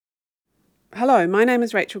Hello, my name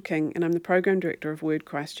is Rachel King and I'm the Program Director of Word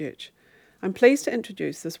Christchurch. I'm pleased to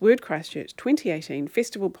introduce this Word Christchurch 2018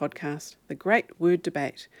 Festival podcast, The Great Word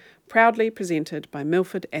Debate, proudly presented by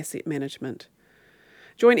Milford Asset Management.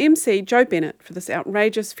 Join MC Joe Bennett for this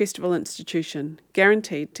outrageous festival institution,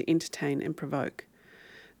 guaranteed to entertain and provoke.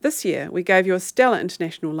 This year, we gave you a stellar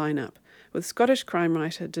international lineup with Scottish crime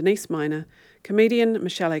writer Denise Miner, comedian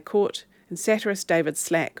Michelle Court, and satirist David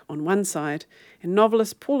Slack on one side, and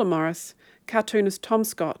novelist Paula Morris, cartoonist Tom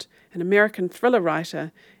Scott, and American thriller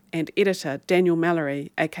writer and editor Daniel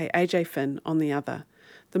Mallory, aka AJ Finn, on the other.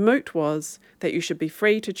 The moot was that you should be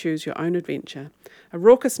free to choose your own adventure. A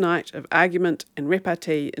raucous night of argument and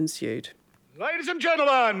repartee ensued. Ladies and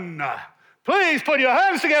gentlemen, please put your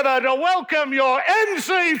hands together to welcome your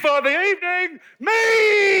MC for the evening,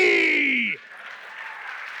 me!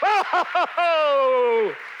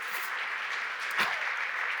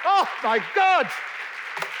 Oh my God!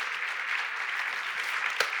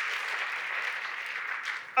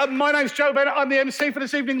 My name's Joe Bennett. I'm the MC for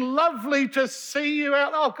this evening. Lovely to see you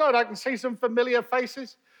out. Oh God, I can see some familiar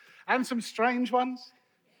faces and some strange ones.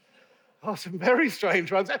 Oh, some very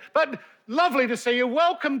strange ones. But lovely to see you.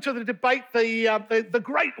 Welcome to the debate, the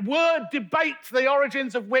great word debate, the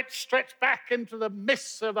origins of which stretch back into the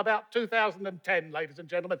mists of about 2010, ladies and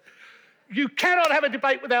gentlemen. You cannot have a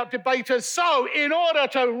debate without debaters. So in order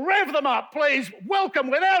to rev them up, please welcome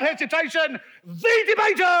without hesitation, the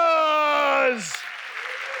debaters!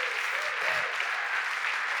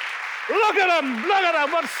 Look at them,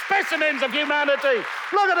 what specimens of humanity.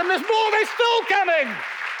 Look at them, there's more, they're still coming.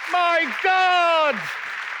 My God.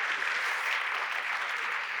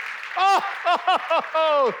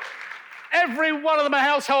 Oh, every one of them a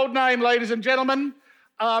household name, ladies and gentlemen,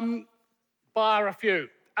 bar a few.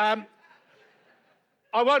 I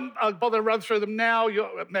won't bother to run through them now,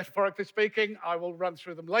 metaphorically speaking. I will run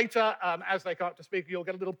through them later. As they come up to speak, you'll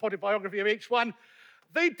get a little potted biography of each one.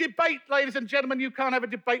 The debate, ladies and gentlemen, you can't have a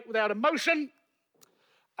debate without emotion.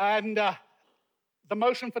 And the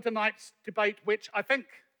motion for tonight's debate, which I think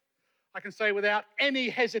I can say without any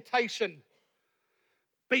hesitation,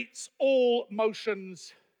 beats all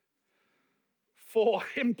motions for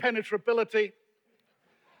impenetrability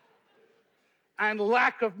and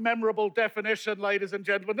lack of memorable definition, ladies and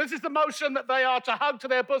gentlemen. This is the motion that they are to hug to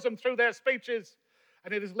their bosom through their speeches.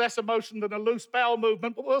 And it is less emotion than a loose bowel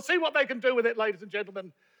movement, but we'll see what they can do with it, ladies and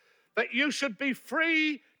gentlemen. That you should be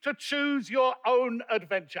free to choose your own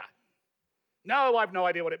adventure. No, I've no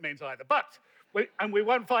idea what it means either, but we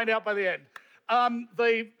won't find out by the end.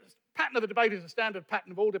 The pattern of the debate is a standard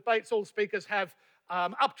pattern of all debates. All speakers have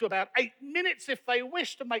up to about 8 minutes if they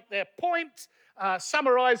wish to make their point.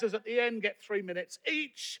 Summarisers at the end get 3 minutes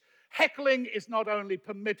each. Heckling is not only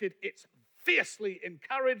permitted, it's fiercely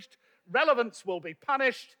encouraged. Relevance will be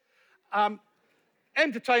punished.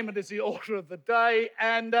 Entertainment is the order of the day.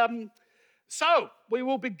 And so we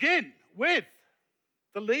will begin with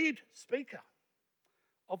the lead speaker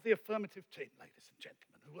of the affirmative team, ladies and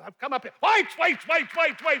gentlemen, who have come up here. Wait.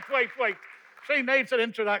 She needs an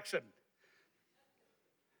introduction.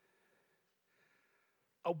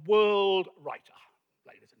 A world writer,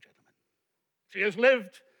 ladies and gentlemen. She has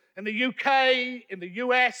lived in the UK, in the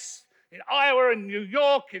US, in Iowa, in New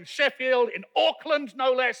York, in Sheffield, in Auckland,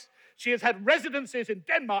 no less. She has had residencies in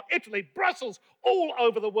Denmark, Italy, Brussels, all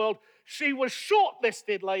over the world. She was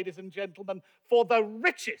shortlisted, ladies and gentlemen, for the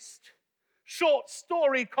richest short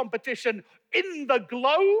story competition in the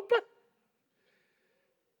globe.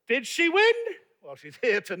 Did she win? Well, she's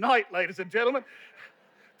here tonight, ladies and gentlemen.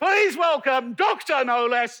 Please welcome Dr. no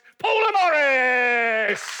less, Paula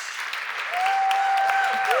Morris.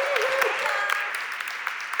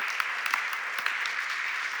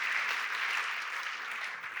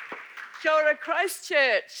 Kia ora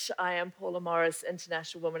Christchurch. I am Paula Morris,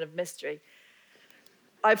 International Woman of Mystery.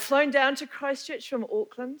 I've flown down to Christchurch from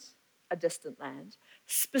Auckland, a distant land,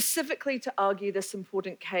 specifically to argue this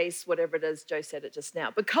important case, whatever it is, Joe said it just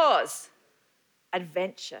now, because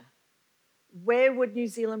adventure, where would New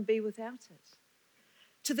Zealand be without it?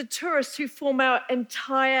 To the tourists who form our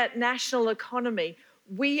entire national economy,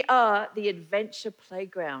 we are the adventure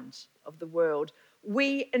playground of the world.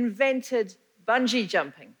 We invented bungee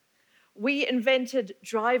jumping. We invented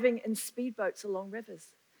driving in speedboats along rivers.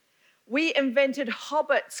 We invented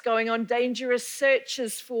hobbits going on dangerous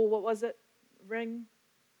searches for, what was it? Ring?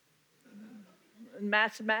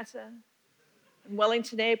 Matter, and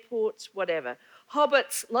Wellington Airport, whatever.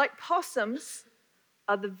 Hobbits, like possums,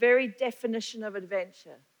 are the very definition of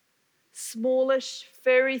adventure. Smallish,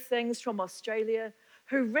 furry things from Australia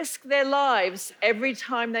who risk their lives every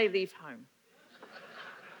time they leave home.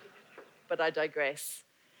 But I digress.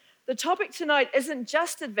 The topic tonight isn't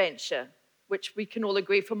just adventure, which we can all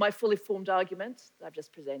agree from my fully formed argument that I've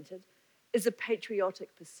just presented, is a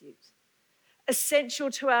patriotic pursuit, essential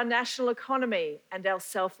to our national economy and our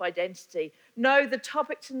self-identity. No, the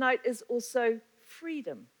topic tonight is also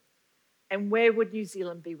freedom. And where would New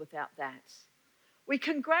Zealand be without that? We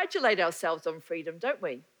congratulate ourselves on freedom, don't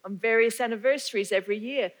we? On various anniversaries every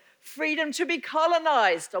year. Freedom to be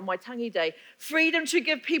colonized on Waitangi Day. Freedom to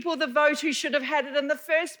give people the vote who should have had it in the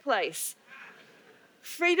first place.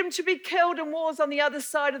 Freedom to be killed in wars on the other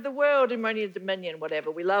side of the world, in Monia Dominion,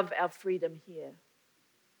 whatever. We love our freedom here.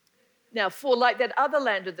 Now, for like that other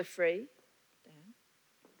land of the free,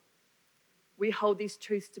 we hold these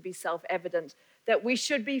truths to be self-evident, that we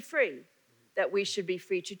should be free, that we should be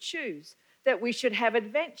free to choose, that we should have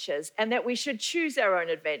adventures, and that we should choose our own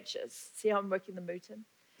adventures. See how I'm working the moot in?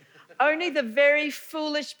 Only the very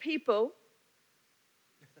foolish people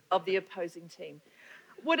of the opposing team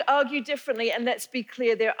would argue differently, and let's be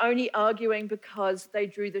clear, they're only arguing because they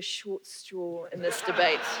drew the short straw in this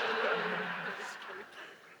debate.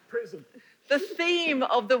 Prison. The theme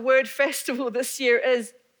of the Word Festival this year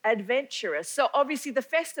is adventurous. So obviously the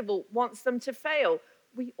festival wants them to fail.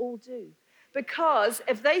 We all do. Because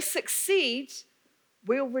if they succeed,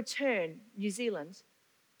 we'll return New Zealand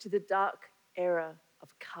to the dark era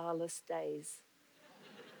of carless days.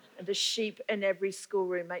 And a sheep in every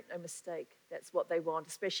schoolroom, make no mistake. That's what they want,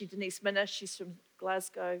 especially Denise Minna. She's from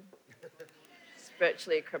Glasgow. She's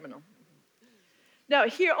virtually a criminal. Now,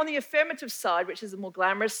 here on the affirmative side, which is the more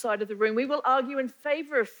glamorous side of the room, we will argue in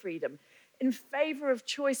favor of freedom, in favor of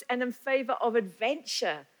choice, and in favor of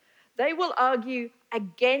adventure. They will argue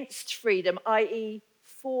against freedom, i.e.,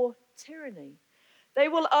 for tyranny. They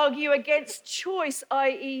will argue against choice,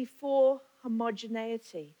 i.e., for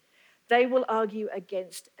homogeneity. They will argue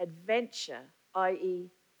against adventure, i.e.,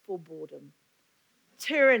 for boredom.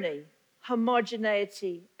 Tyranny,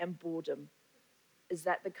 homogeneity, and boredom. Is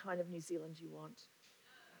that the kind of New Zealand you want?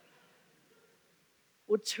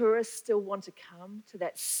 Will tourists still want to come to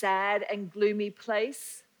that sad and gloomy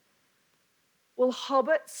place? Will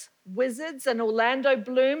hobbits, wizards, and Orlando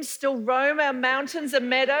Bloom still roam our mountains and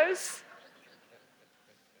meadows?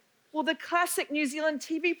 Will the classic New Zealand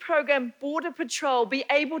TV program Border Patrol be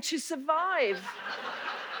able to survive?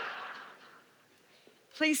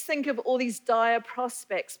 Please think of all these dire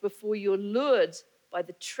prospects before you're lured by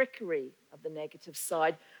the trickery of the negative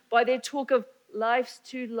side, by their talk of life's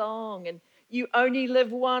too long and you only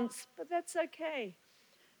live once, but that's okay.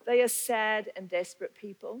 They are sad and desperate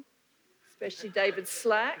people, especially David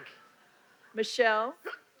Slack, Michelle.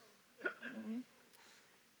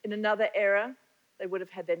 In another era, they would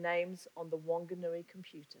have had their names on the Wanganui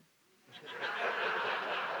computer.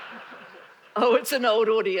 Oh, it's an old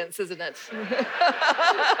audience, isn't it?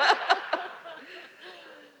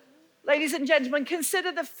 Ladies and gentlemen,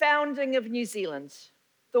 consider the founding of New Zealand.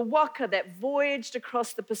 The waka that voyaged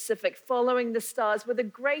across the Pacific following the stars were the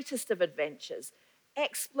greatest of adventures,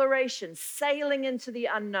 exploration, sailing into the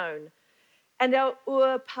unknown. And our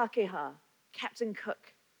ua Pākehā, Captain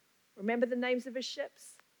Cook, remember the names of his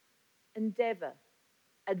ships? Endeavour,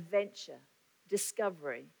 Adventure,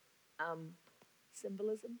 Discovery,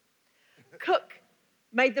 symbolism? Cook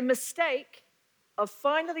made the mistake of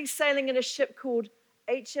finally sailing in a ship called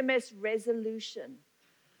HMS Resolution,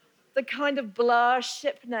 the kind of blah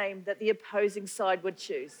ship name that the opposing side would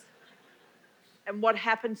choose. And what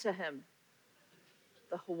happened to him?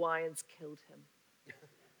 The Hawaiians killed him.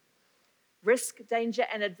 Risk, danger,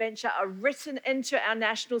 and adventure are written into our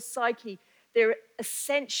national psyche. They're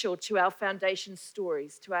essential to our foundation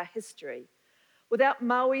stories, to our history. Without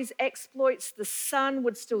Maui's exploits, the sun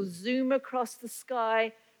would still zoom across the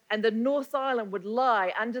sky and the North Island would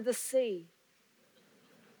lie under the sea.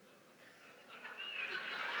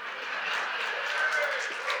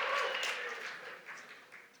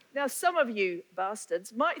 Now, some of you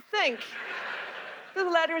bastards might think that the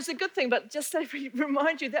latter is a good thing, but just to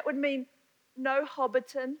remind you, that would mean no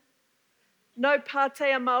Hobbiton, no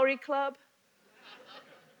Pātea Māori Club,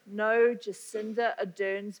 no Jacinda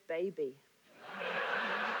Ardern's baby.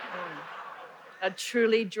 A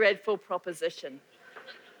truly dreadful proposition.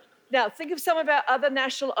 Now, think of some of our other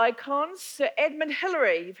national icons. Sir Edmund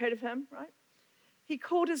Hillary, you've heard of him, right? He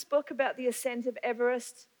called his book about the ascent of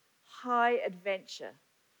Everest High Adventure.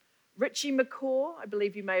 Richie McCaw, I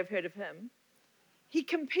believe you may have heard of him. He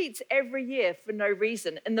competes every year for no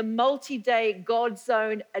reason in the multi-day God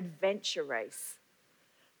Zone adventure race.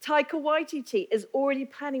 Taika Waititi is already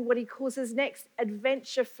planning what he calls his next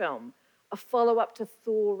adventure film, a follow-up to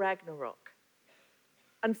Thor Ragnarok.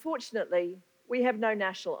 Unfortunately, we have no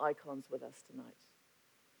national icons with us tonight.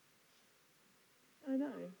 I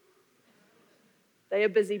know. They are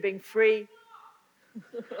busy being free.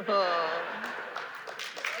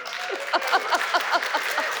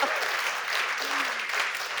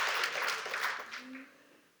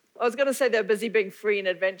 I was going to say they're busy being free and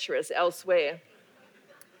adventurous elsewhere.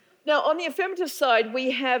 Now, on the affirmative side,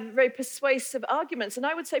 we have very persuasive arguments, and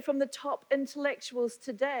I would say from the top intellectuals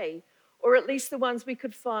today, or at least the ones we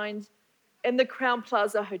could find in the Crowne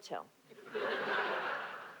Plaza Hotel.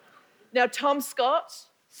 Now, Tom Scott,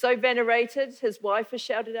 so venerated, his wife has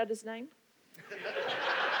shouted out his name.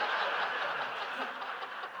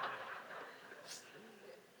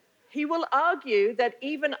 He will argue that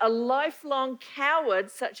even a lifelong coward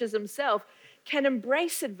such as himself can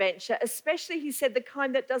embrace adventure, especially, he said, the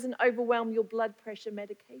kind that doesn't overwhelm your blood pressure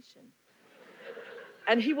medication.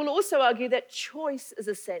 And he will also argue that choice is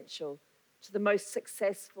essential to the most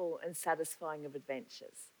successful and satisfying of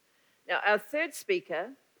adventures. Now, our third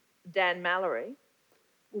speaker, Dan Mallory,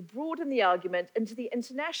 will broaden the argument into the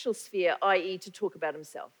international sphere, i.e. to talk about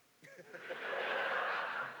himself.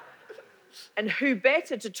 And who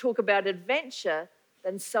better to talk about adventure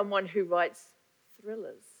than someone who writes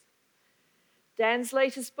thrillers? Dan's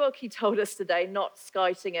latest book, he told us today, not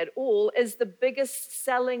skiting at all, is the biggest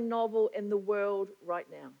selling novel in the world right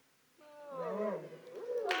now. Oh.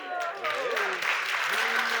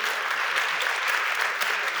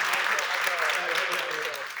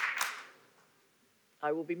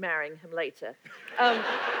 I will be marrying him later.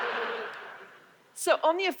 So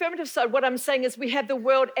on the affirmative side, what I'm saying is we have the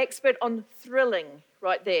world expert on thrilling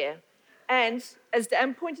right there. And as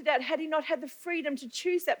Dan pointed out, had he not had the freedom to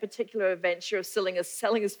choose that particular adventure of selling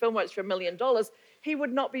his film rights for $1 million, he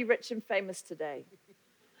would not be rich and famous today.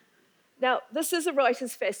 Now, this is a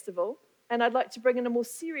writers' festival, and I'd like to bring in a more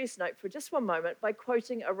serious note for just one moment by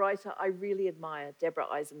quoting a writer I really admire, Deborah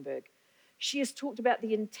Eisenberg. She has talked about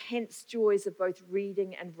the intense joys of both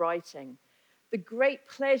reading and writing. The great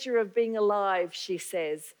pleasure of being alive, she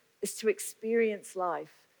says, is to experience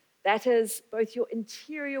life. That is, both your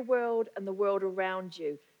interior world and the world around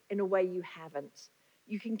you in a way you haven't.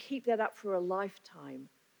 You can keep that up for a lifetime,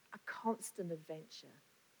 a constant adventure.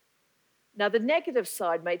 Now, the negative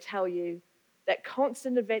side may tell you that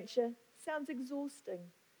constant adventure sounds exhausting.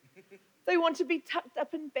 They want to be tucked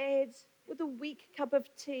up in bed with a weak cup of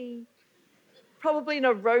tea, probably in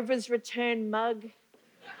a Rover's Return mug.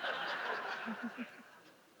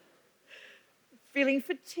 Feeling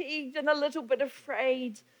fatigued and a little bit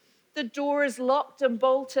afraid. The door is locked and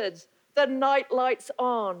bolted. The night light's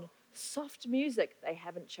on. Soft music they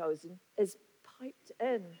haven't chosen is piped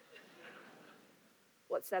in.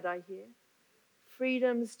 What's that I hear?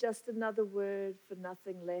 Freedom's just another word for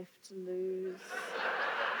nothing left to lose.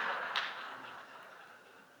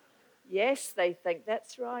 Yes, they think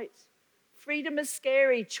that's right. Freedom is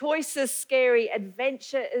scary. Choice is scary.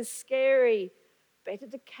 Adventure is scary. Better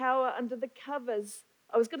to cower under the covers.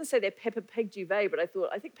 I was going to say they're Peppa Pig duvet, but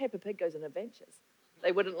I think Peppa Pig goes on adventures.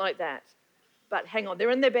 They wouldn't like that. But hang on, they're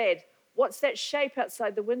in their bed. What's that shape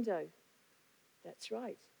outside the window? That's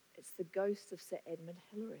right. It's the ghost of Sir Edmund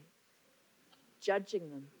Hillary, judging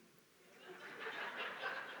them.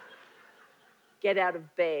 Get out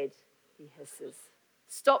of bed, he hisses.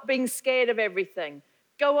 Stop being scared of everything.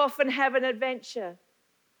 Go off and have an adventure.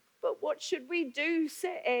 But what should we do,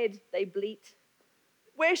 Sir Ed? They bleat.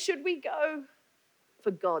 Where should we go?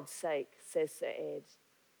 For God's sake, says Sir Ed.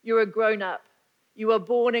 You're a grown-up. You were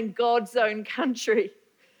born in God's own country.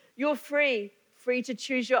 You're free to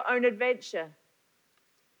choose your own adventure.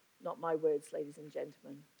 Not my words, ladies and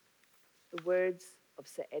gentlemen. The words of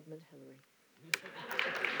Sir Edmund Hillary.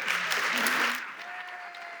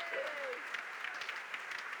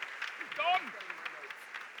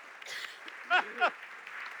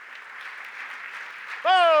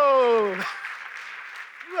 Oh!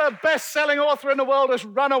 The best-selling author in the world has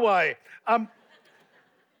run away.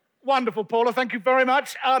 Wonderful, Paula. Thank you very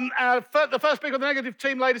much. The first speaker of the negative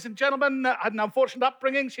team, ladies and gentlemen, had an unfortunate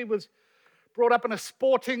upbringing. She was brought up in a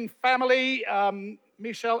sporting family.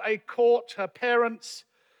 Michelle A. Court, her parents,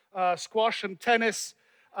 squash and tennis.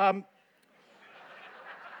 Some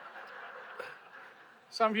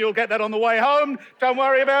of you will get that on the way home. Don't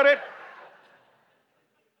worry about it.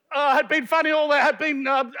 Had been funny all their, had been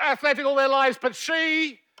athletic all their lives, but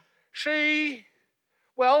she,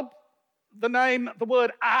 well, the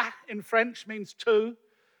word "a" in French means two,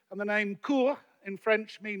 and the name "court" in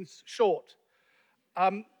French means short.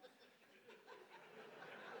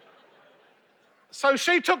 So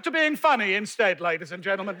she took to being funny instead, ladies and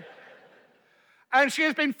gentlemen. And she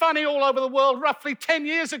has been funny all over the world. Roughly 10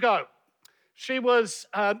 years ago, she was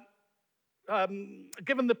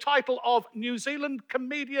given the title of New Zealand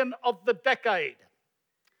Comedian of the Decade.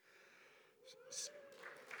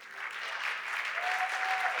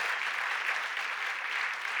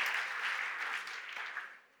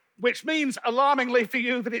 which means, alarmingly for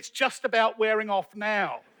you, that it's just about wearing off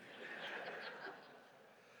now.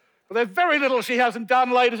 But there's very little she hasn't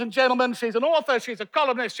done, ladies and gentlemen. She's an author, she's a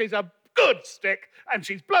columnist, she's a good stick, and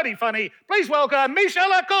she's bloody funny. Please welcome Michelle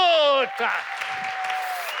Lacourt.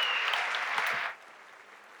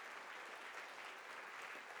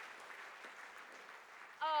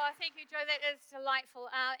 Oh, thank you, Joe. That is delightful.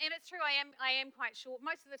 And it's true, I am quite short.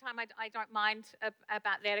 Most of the time, I don't mind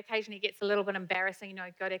about that. Occasionally, it gets a little bit embarrassing. You know,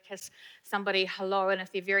 go to kiss somebody hello, and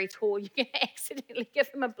if they're very tall, you can accidentally give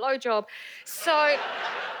them a blowjob. So I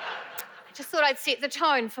just thought I'd set the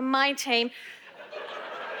tone for my team.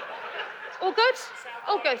 All good?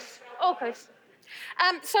 All good. All good.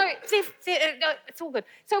 It's all good.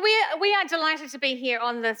 So we are delighted to be here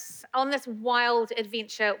on this wild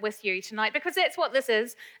adventure with you tonight, because that's what this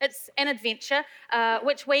is. It's an adventure,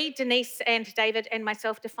 which we, Denise and David and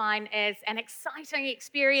myself, define as an exciting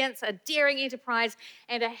experience, a daring enterprise,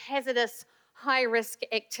 and a hazardous high-risk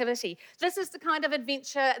activity. This is the kind of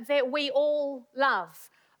adventure that we all love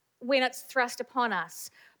when it's thrust upon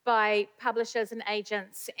us by publishers and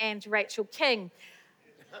agents and Rachel King,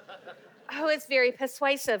 who is very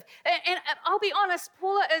persuasive. And I'll be honest,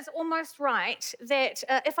 Paula is almost right that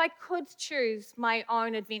if I could choose my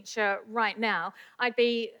own adventure right now, I'd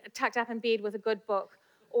be tucked up in bed with a good book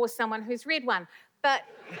or someone who's read one. But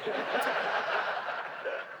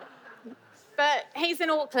he's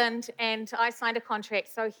in Auckland and I signed a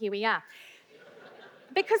contract, so here we are.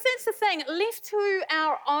 Because that's the thing, left to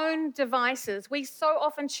our own devices, we so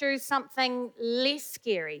often choose something less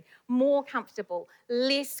scary, more comfortable,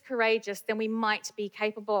 less courageous than we might be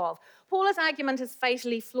capable of. Paula's argument is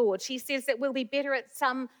fatally flawed. She says that we'll be better at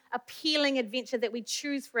some appealing adventure that we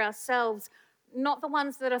choose for ourselves, not the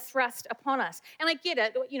ones that are thrust upon us. And I get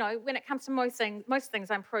it, you know, when it comes to most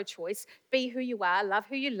things, I'm pro-choice. Be who you are, love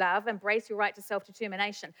who you love, embrace your right to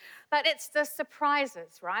self-determination. But it's the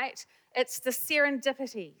surprises, right? It's the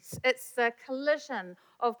serendipities. It's the collision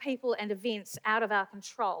of people and events out of our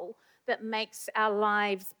control that makes our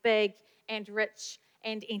lives big and rich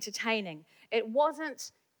and entertaining. It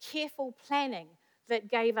wasn't careful planning that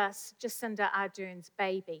gave us Jacinda Ardern's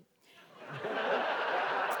baby.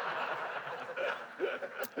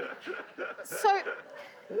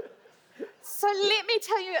 So let me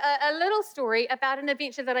tell you a little story about an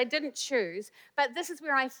adventure that I didn't choose, but this is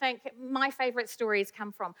where I think my favourite stories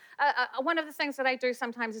come from. One of the things that I do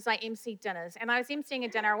sometimes is I MC dinners, and I was emceeing a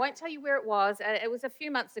dinner. I won't tell you where it was. It was a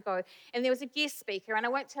few months ago, and there was a guest speaker, and I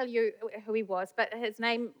won't tell you who he was, but his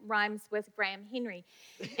name rhymes with Graham Henry.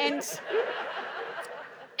 And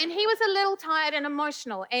he was a little tired and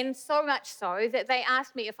emotional, and so much so that they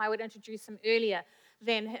asked me if I would introduce him earlier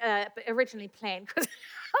than originally planned, because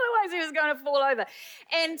otherwise he was going to fall over.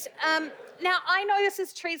 And now I know this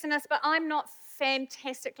is treasonous, but I'm not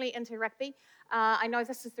fantastically into rugby. I know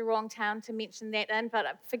this is the wrong town to mention that in,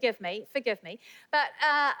 but forgive me. But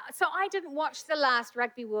so I didn't watch the last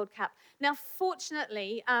Rugby World Cup. Now,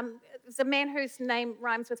 fortunately, the man whose name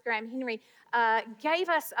rhymes with Graham Henry gave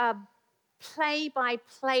us a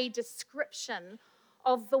play-by-play description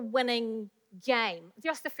of the winning game,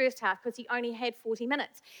 just the first half, because he only had 40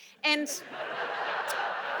 minutes. And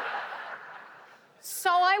so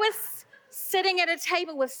I was sitting at a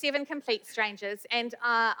table with 7 complete strangers, and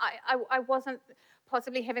I wasn't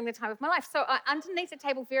possibly having the time of my life. So underneath the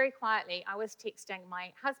table, very quietly, I was texting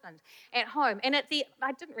my husband at home. And I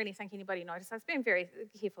didn't really think anybody noticed. I was being very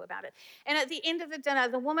careful about it. And at the end of the dinner,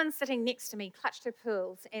 the woman sitting next to me clutched her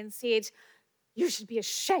pearls and said, "You should be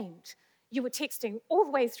ashamed. You were texting all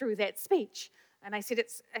the way through that speech." And I said,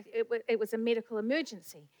 it was a medical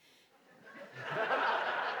emergency.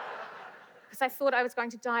 Because I thought I was going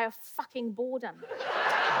to die of fucking boredom.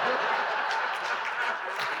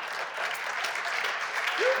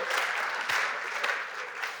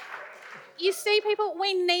 You see, people,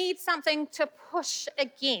 we need something to push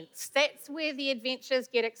against. That's where the adventures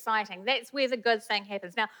get exciting. That's where the good thing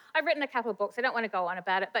happens. Now, I've written a couple of books. I don't want to go on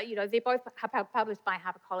about it, but, you know, they're both published by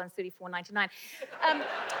HarperCollins, $34.99.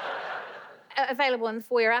 Available in the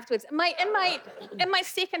foyer afterwards. In my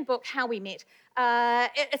second book, How We Met,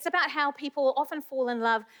 it's about how people often fall in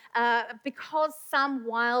love because some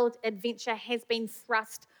wild adventure has been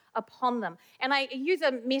thrust upon them. And I use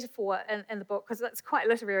a metaphor in the book, because it's quite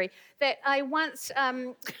literary, that I once, I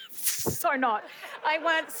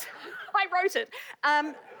wrote it,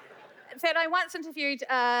 that I once interviewed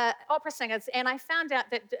opera singers, and I found out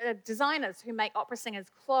that designers who make opera singers'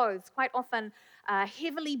 clothes quite often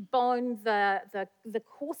heavily bone the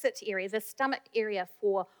corset area, the stomach area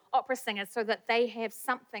for opera singers, so that they have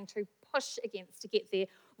something to push against to get their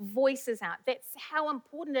voices out. That's how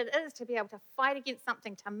important it is to be able to fight against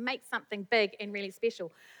something, to make something big and really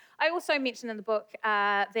special. I also mentioned in the book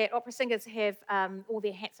that opera singers have all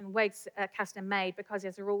their hats and wigs custom made because,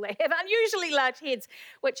 as a rule, they have unusually large heads,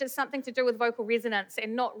 which is something to do with vocal resonance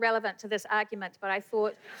and not relevant to this argument, but I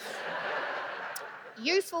thought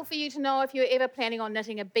useful for you to know if you're ever planning on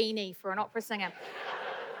knitting a beanie for an opera singer.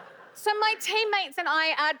 So my teammates and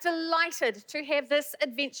I are delighted to have this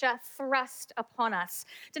adventure thrust upon us.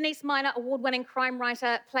 Denise Miner, award-winning crime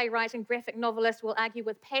writer, playwright and graphic novelist, will argue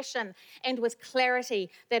with passion and with clarity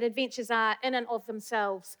that adventures are, in and of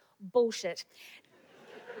themselves, bullshit.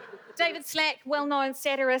 David Slack, well-known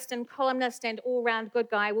satirist and columnist and all-round good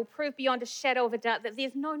guy, will prove beyond a shadow of a doubt that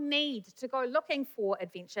there's no need to go looking for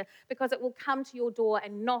adventure because it will come to your door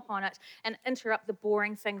and knock on it and interrupt the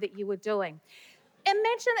boring thing that you were doing.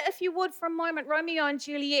 Imagine, if you would, for a moment, Romeo and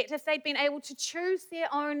Juliet, if they'd been able to choose their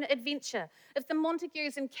own adventure. If the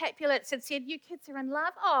Montagues and Capulets had said, "You kids are in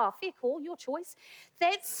love, oh, fair call, your choice."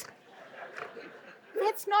 That's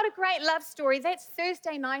not a great love story. That's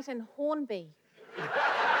Thursday Night in Hornby.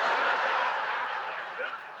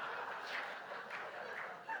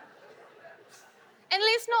 And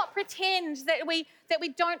let's not pretend that we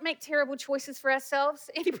don't make terrible choices for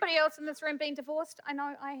ourselves. Anybody else in this room been divorced? I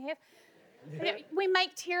know I have. Yeah. We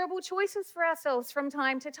make terrible choices for ourselves from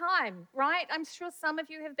time to time, right? I'm sure some of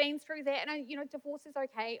you have been through that. And, divorce is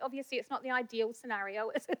okay. Obviously, it's not the ideal scenario.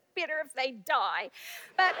 It's better if they die.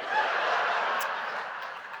 But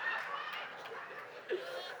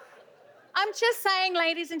I'm just saying,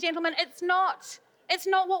 ladies and gentlemen, it's not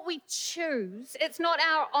what we choose. It's not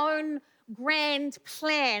our own grand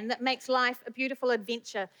plan that makes life a beautiful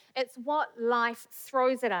adventure. It's what life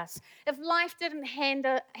throws at us. If life didn't hand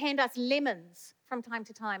us lemons from time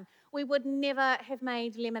to time, we would never have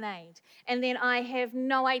made lemonade. And then I have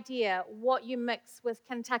no idea what you mix with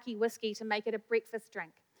Kentucky whiskey to make it a breakfast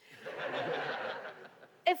drink.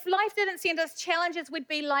 If life didn't send us challenges, we'd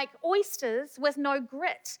be like oysters with no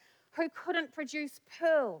grit, who couldn't produce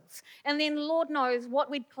pearls. And then Lord knows what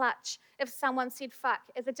we'd clutch if someone said fuck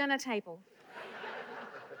at the dinner table.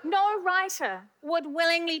 No writer would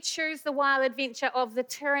willingly choose the wild adventure of the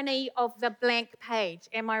tyranny of the blank page,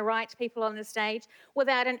 am I right, people on the stage,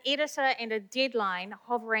 without an editor and a deadline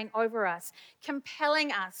hovering over us,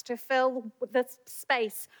 compelling us to fill this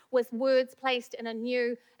space with words placed in a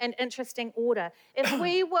new and interesting order. If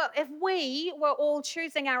we were all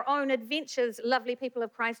choosing our own adventures, lovely people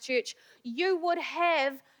of Christchurch, you would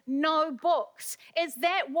have no books. Is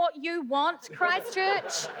that what you want,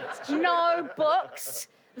 Christchurch? No books?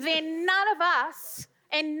 Then none of us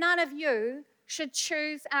and none of you should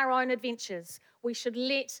choose our own adventures. We should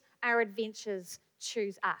let our adventures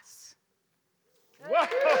choose us. Whoa!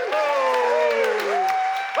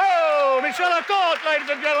 Whoa! Michelle Accord, ladies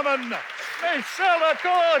and gentlemen. Michelle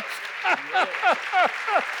Accord.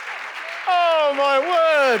 Oh, my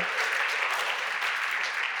word.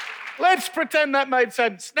 Let's pretend that made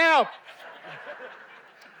sense. Now,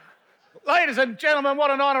 ladies and gentlemen,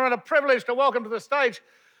 what an honour and a privilege to welcome to the stage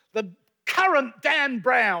the current Dan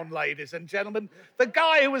Brown, ladies and gentlemen, the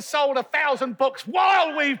guy who has sold 1,000 books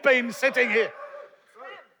while we've been sitting here.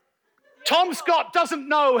 Tom Scott doesn't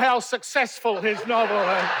know how successful his novel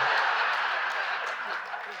is.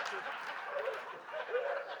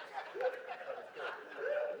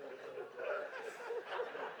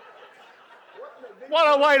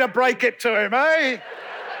 What a way to break it to him, eh?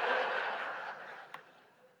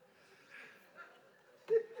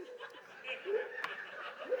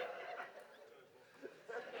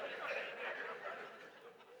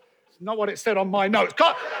 Not what it said on my notes.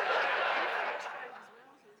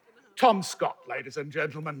 Tom Scott, ladies and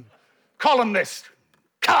gentlemen. Columnist,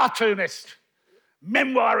 cartoonist,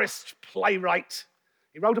 memoirist, playwright.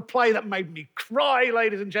 He wrote a play that made me cry,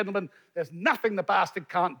 ladies and gentlemen. There's nothing the bastard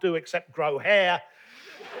can't do except grow hair.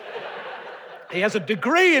 He has a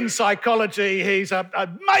degree in psychology. He's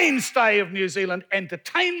a mainstay of New Zealand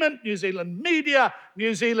entertainment, New Zealand media,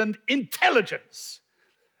 New Zealand intelligence.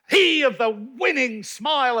 He of the winning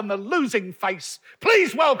smile and the losing face.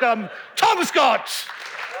 Please welcome Tom Scott.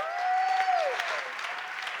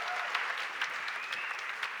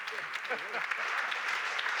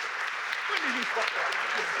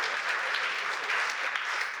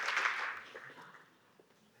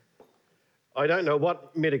 I don't know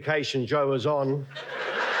what medication Joe is on.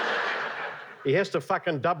 He has to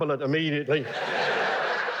fucking double it immediately.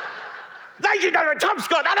 Ladies and gentlemen, Tom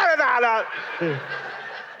Scott. No.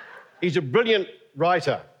 He's a brilliant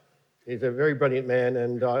writer. He's a very brilliant man,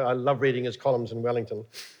 and I love reading his columns in Wellington.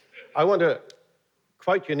 I want to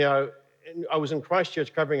quote you now I was in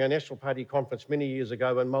Christchurch covering a National Party conference many years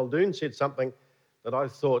ago, and Muldoon said something that I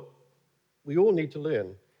thought we all need to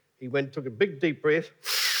learn. He took a big deep breath,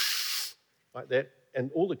 like that,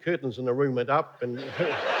 and all the curtains in the room went up and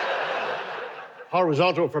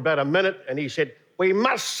horizontal for about a minute, and he said, "We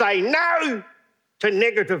must say no to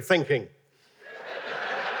negative thinking."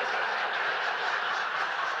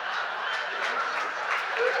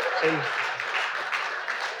 And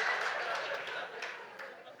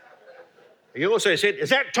he also said, "Is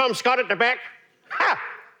that Tom Scott at the back? Ha!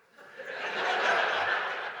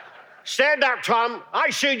 Stand up, Tom.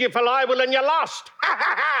 I sued you for libel and you lost. Ha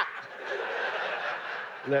ha ha!"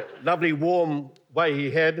 And that lovely warm way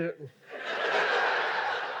he had.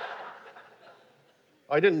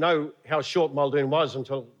 I didn't know how short Muldoon was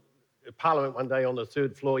until at Parliament one day on the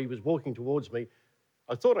third floor. He was walking towards me.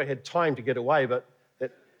 I thought I had time to get away, but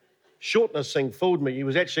that shortness thing fooled me. He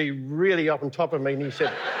was actually really up on top of me, and he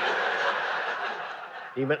said,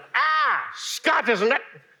 he went, "Scott, isn't it?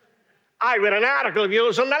 I read an article of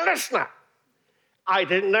yours on the Listener. I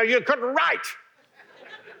didn't know you could write."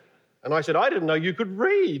 And I said, "I didn't know you could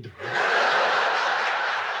read."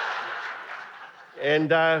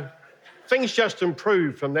 And things just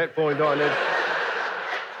improved from that point on.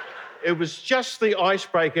 It was just the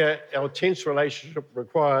icebreaker our tense relationship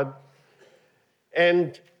required.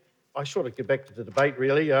 And I sort of get back to the debate,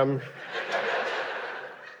 really.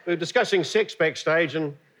 We were discussing sex backstage,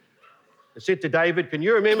 and I said to David, "Can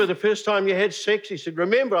you remember the first time you had sex?" He said,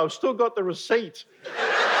 "Remember, I've still got the receipt."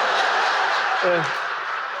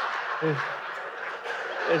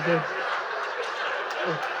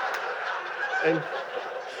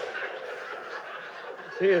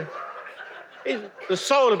 Yeah, he's the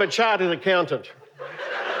soul of a chartered accountant.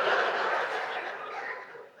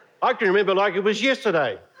 I can remember like it was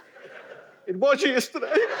yesterday. It was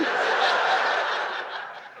yesterday.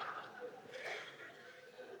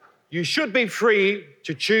 You should be free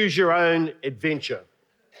to choose your own adventure.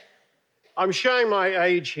 I'm showing my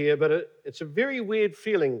age here, but it's a very weird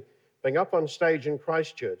feeling being up on stage in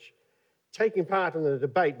Christchurch, taking part in the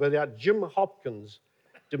debate without Jim Hopkins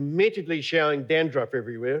dementedly showering dandruff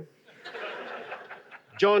everywhere,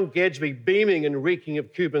 John Gadsby beaming and reeking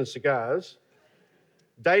of Cuban cigars,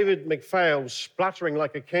 David McPhail spluttering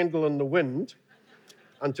like a candle in the wind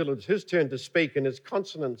until it's his turn to speak and his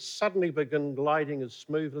consonants suddenly begin gliding as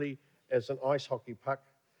smoothly as an ice hockey puck,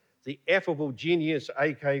 the affable genius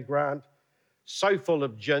A.K. Grant, so full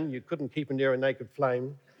of gin you couldn't keep him near a naked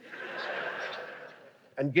flame,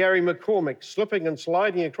 and Gary McCormick slipping and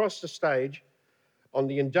sliding across the stage on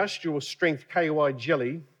the industrial strength KY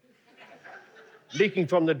jelly, leaking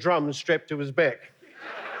from the drums strapped to his back.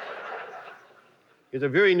 He's a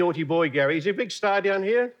very naughty boy, Gary. He's a big star down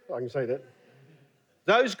here. I can say that.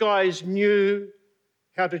 Those guys knew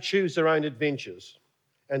how to choose their own adventures,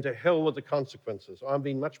 and to hell with the consequences. I'm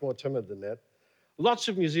being much more timid than that. Lots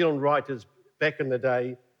of New Zealand writers back in the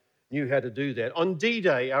day knew how to do that. On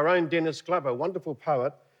D-Day, our own Dennis Glover, wonderful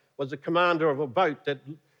poet, was the commander of a boat that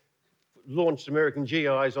launched American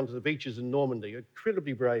GIs onto the beaches in Normandy, an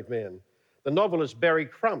incredibly brave man. The novelist Barry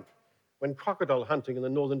Crump went crocodile hunting in the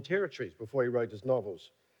Northern Territories before he wrote his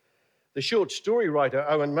novels. The short story writer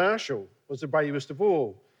Owen Marshall was the bravest of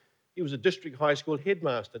all. He was a district high school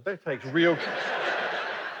headmaster. That takes real...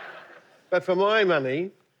 But for my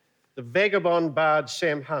money, the vagabond bard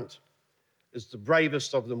Sam Hunt is the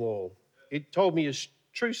bravest of them all. He told me his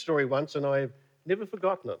true story once, and I have never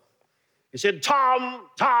forgotten it. He said, Tom,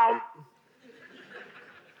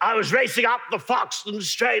 I was racing up the Foxton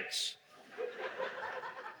Straits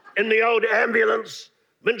in the old ambulance,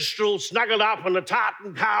 minstrel snuggled up on the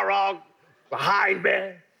tartan carrog behind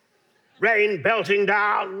me, rain belting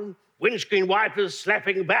down, windscreen wipers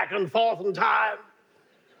slapping back and forth in time.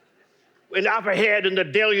 When up ahead in the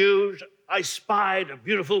deluge, I spied a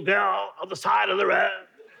beautiful girl on the side of the road.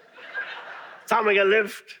 Thumbing a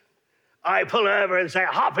lift, I pull over and say,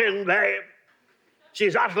 hop in, babe.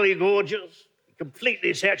 She's utterly gorgeous,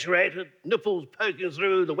 completely saturated, nipples poking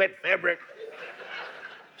through the wet fabric.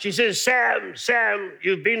 She says, Sam,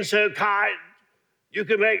 you've been so kind. You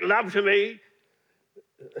can make love to me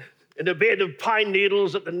in a bed of pine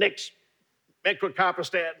needles at the next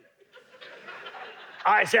macrocarpistan.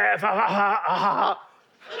 I say,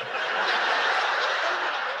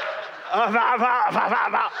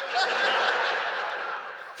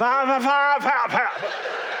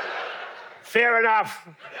 fair enough.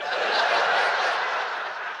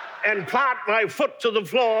 And plant my foot to the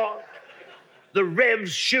floor. The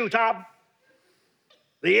revs shoot up.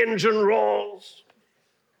 The engine roars.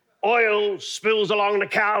 Oil spills along the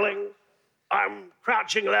cowling. I'm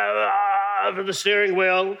crouching low over the steering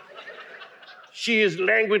wheel. She is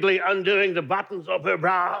languidly undoing the buttons of her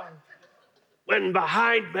brow when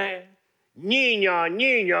behind me, nina,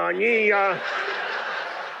 nina, nina,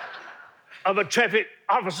 of a traffic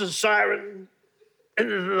officer's siren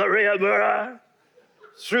into the rear mirror,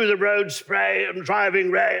 through the road spray and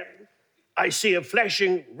driving rain, I see a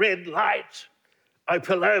flashing red light. I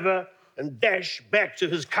pull over and dash back to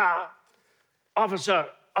his car. Officer,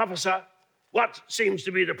 what seems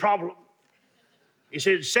to be the problem? He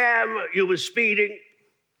said, Sam, you were speeding.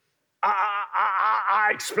 I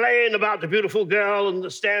explained about the beautiful girl and the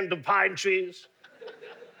stand of pine trees.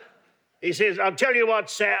 He says, I'll tell you what,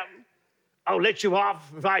 Sam, I'll let you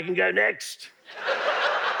off if I can go next.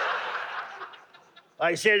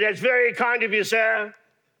 I said, that's very kind of you, sir,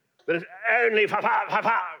 but it's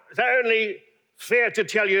only fair to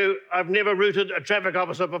tell you I've never routed a traffic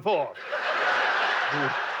officer before.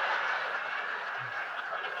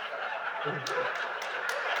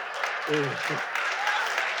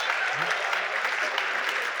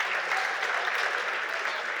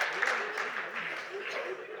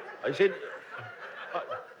 I said,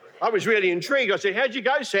 I was really intrigued. I said, how'd you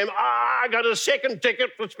go, Sam? I got a second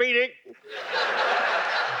ticket for speeding.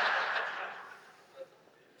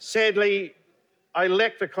 Sadly, I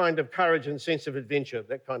lack the kind of courage and sense of adventure,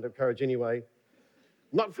 that kind of courage anyway.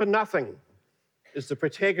 Not for nothing is the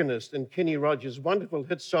protagonist in Kenny Rogers' wonderful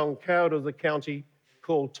hit song, Coward of the County,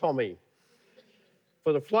 called Tommy.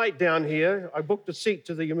 For the flight down here, I booked a seat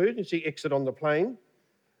to the emergency exit on the plane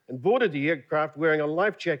and boarded the aircraft wearing a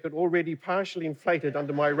life jacket already partially inflated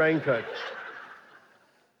under my raincoat.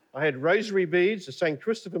 I had rosary beads, a St.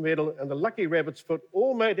 Christopher medal, and the lucky rabbit's foot,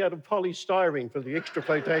 all made out of polystyrene for the extra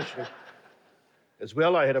flotation. As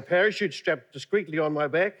well, I had a parachute strapped discreetly on my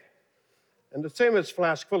back and a thermos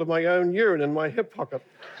flask full of my own urine in my hip pocket.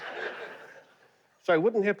 So I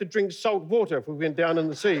wouldn't have to drink salt water if we went down in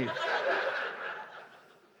the sea.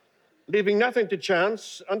 Leaving nothing to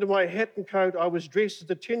chance, under my hat and coat, I was dressed as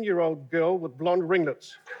a 10-year-old girl with blonde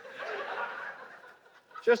ringlets.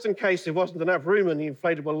 Just in case there wasn't enough room in the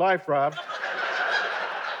inflatable life raft.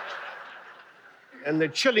 And the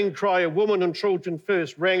chilling cry of women and children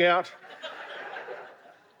first rang out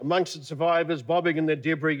amongst the survivors bobbing in their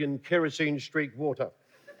debris in kerosene-streaked water.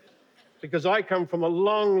 Because I come from a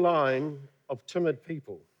long line of timid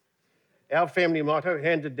people. Our family motto,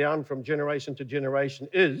 handed down from generation to generation,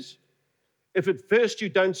 is, if at first you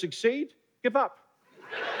don't succeed, give up.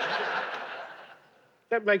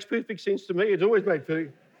 That makes perfect sense to me. It's always made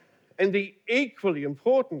perfect. And the equally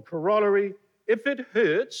important corollary, if it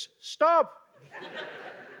hurts, stop.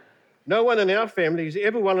 No one in our family has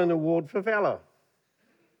ever won an award for valor.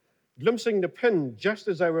 Glimpsing the pin just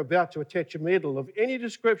as they were about to attach a medal of any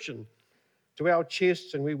description to our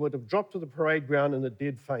chests, and we would have dropped to the parade ground in a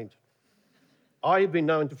dead faint. I have been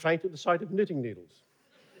known to faint at the sight of knitting needles.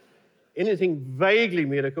 Anything vaguely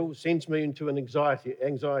medical sends me into an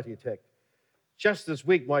anxiety attack. Just this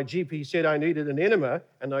week, my GP said I needed an enema,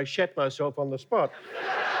 and I shat myself on the spot.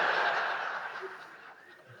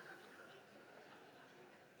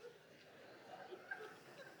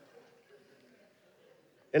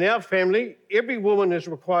 In our family, every woman is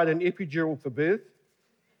required an epidural for birth,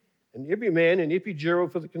 and every man an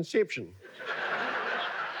epidural for the conception.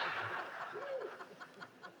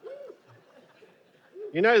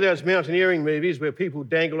 You know those mountaineering movies where people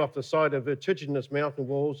dangle off the side of vertiginous mountain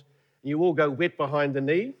walls and you all go wet behind the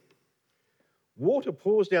knee? Water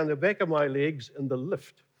pours down the back of my legs in the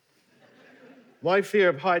lift. My fear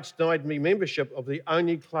of heights denied me membership of the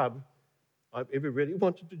only club I've ever really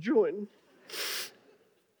wanted to join.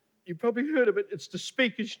 You've probably heard of it. It's the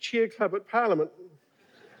Speaker's Chair Club at Parliament.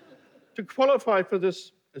 To qualify for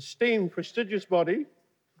this esteemed, prestigious body,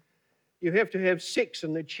 you have to have sex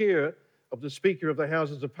in the chair of the Speaker of the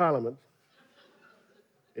Houses of Parliament.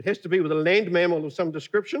 It has to be with a land mammal of some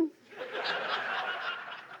description.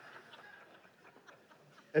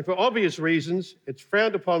 And for obvious reasons, it's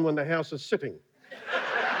frowned upon when the House is sitting.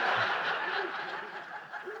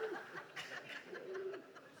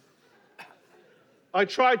 I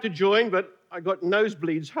tried to join, but I got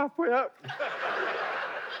nosebleeds halfway up.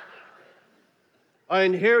 I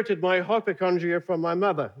inherited my hypochondria from my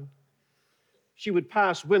mother. She would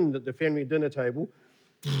pass wind at the family dinner table.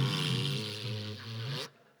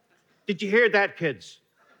 Did you hear that, kids?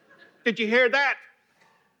 Did you hear that?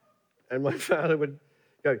 And my father would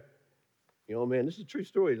go, you know, man, this is a true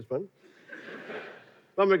story, this one.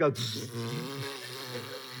 Mum would go,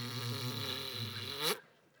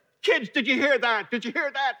 kids, did you hear that? Did you hear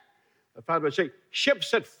that? My father would say,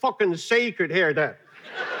 ships at fucking sea could hear that.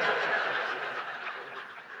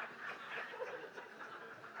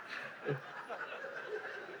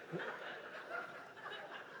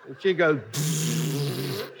 And she'd go,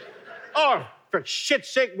 oh, for shit's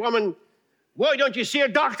sake, woman, why don't you see a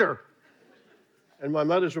doctor? And my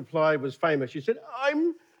mother's reply was famous. She said,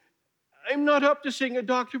 I'm not up to seeing a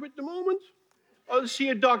doctor at the moment. I'll see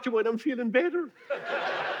a doctor when I'm feeling better.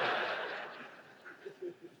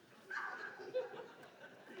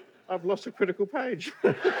 I've lost a critical page.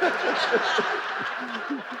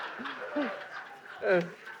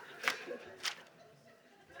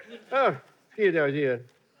 Oh, here.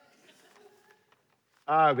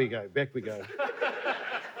 We go, back we go.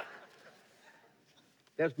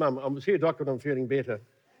 That's Mum. I'm see a doctor when I'm feeling better.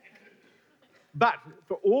 But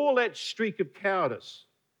for all that streak of cowardice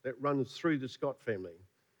that runs through the Scott family,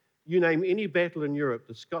 you name any battle in Europe,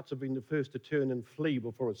 the Scots have been the first to turn and flee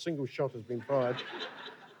before a single shot has been fired.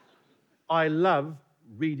 I love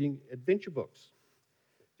reading adventure books.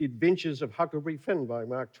 The Adventures of Huckleberry Finn by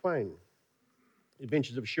Mark Twain. The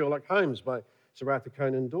Adventures of Sherlock Holmes by Sir Arthur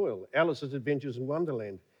Conan Doyle. Alice's Adventures in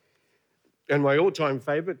Wonderland. And my all-time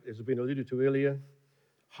favourite, as has been alluded to earlier,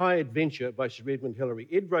 High Adventure by Sir Edmund Hillary.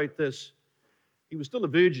 Ed wrote this. He was still a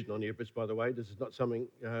virgin on Everest, by the way. This is not something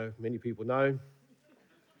many people know.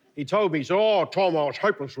 He told me, he said, oh, Tom, I was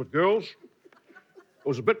hopeless with girls. It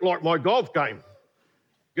was a bit like my golf game.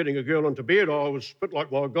 Getting a girl into bed, I was a bit like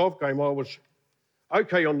my golf game. I was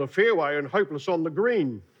okay on the fairway and hopeless on the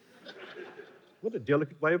green. What a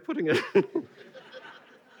delicate way of putting it.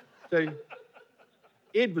 So,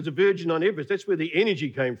 Ed was a virgin on Everest. That's where the energy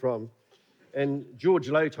came from. And George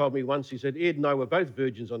Lowe told me once, he said, Ed and I were both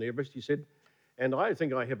virgins on Everest. He said, and I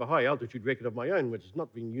think I have a high altitude record of my own, which has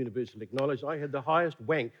not been universally acknowledged. I had the highest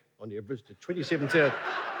wank on Everest at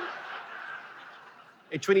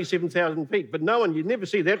 27,000 feet. But no one, you'd never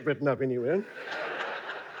see that written up anywhere.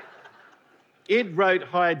 Ed wrote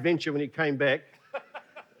High Adventure when he came back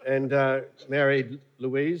and married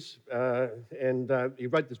Louise. And he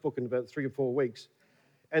wrote this book in about 3 or 4 weeks.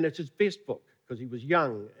 And it's his best book because he was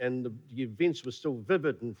young and the events were still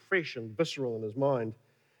vivid and fresh and visceral in his mind.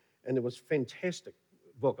 And it was a fantastic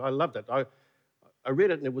book. I loved it. I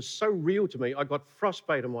read it and it was so real to me. I got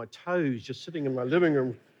frostbite on my toes just sitting in my living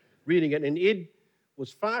room reading it. And Ed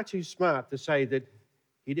was far too smart to say that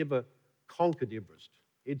he'd ever conquered Everest.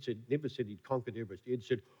 Ed never said he'd conquered Everest. Ed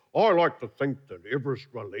said, I like to think that Everest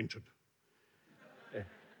relented.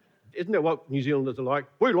 Isn't that what New Zealanders are like?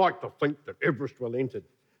 We like to think that Everest relented.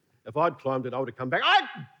 If I'd climbed it, I would have come back, I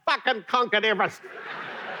fucking conquered Everest.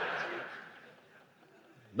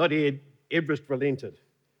 Not Ed, Everest relented.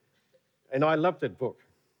 And I loved that book.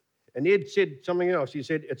 And Ed said something else. He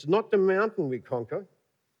said, it's not the mountain we conquer,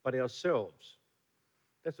 but ourselves.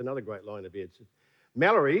 That's another great line of Ed's.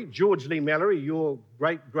 Mallory, George Lee Mallory, your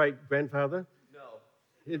great-great-grandfather. No.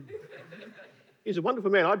 He's a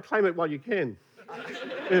wonderful man. I'd claim it while you can.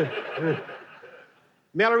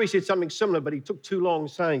 Mallory said something similar, but he took too long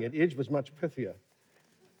saying it. Ed's was much pithier.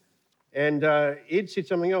 And Ed said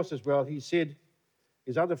something else as well. He said,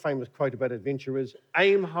 his other famous quote about adventure is,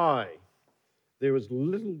 aim high. There is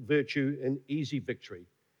little virtue in easy victory.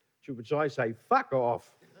 To which I say, fuck off.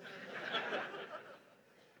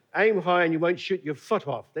 Aim high and you won't shoot your foot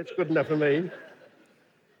off. That's good enough for me.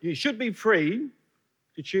 You should be free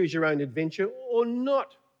to choose your own adventure or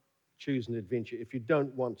not choose an adventure if you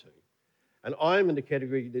don't want to. And I'm in the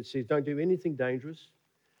category that says don't do anything dangerous,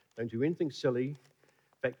 don't do anything silly. In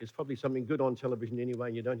fact, there's probably something good on television anyway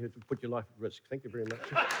and you don't have to put your life at risk. Thank you very much.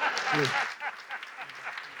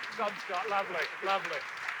 Tom Scott, lovely, lovely.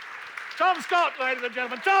 Tom Scott, ladies and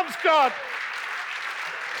gentlemen, Tom Scott.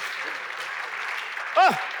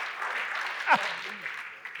 Oh.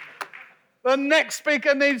 The next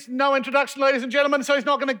speaker needs no introduction, ladies and gentlemen, so he's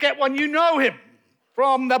not going to get one. You know him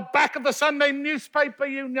from the back of the Sunday newspaper.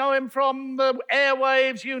 You know him from the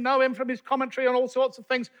airwaves. You know him from his commentary on all sorts of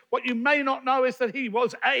things. What you may not know is that he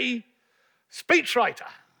was a speechwriter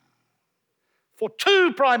for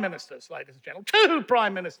 2 prime ministers, ladies and gentlemen. 2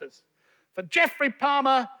 prime ministers. For Geoffrey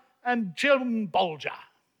Palmer and Jim Bolger.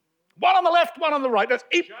 One on the left, one on the right. That's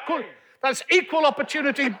equal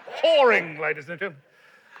opportunity whoring, ladies and gentlemen.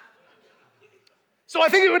 So I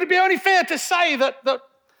think it would be only fair to say that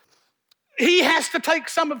he has to take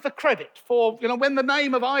some of the credit for, when the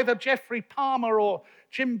name of either Geoffrey Palmer or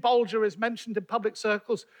Jim Bolger is mentioned in public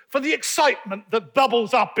circles, for the excitement that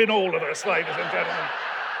bubbles up in all of us, ladies and gentlemen.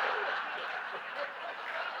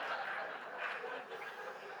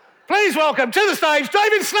 Please welcome to the stage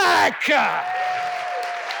David Snack.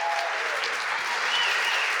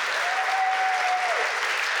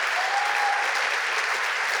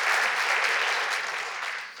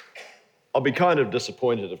 I'll be kind of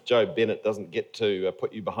disappointed if Joe Bennett doesn't get to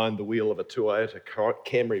put you behind the wheel of a Toyota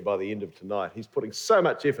Camry by the end of tonight. He's putting so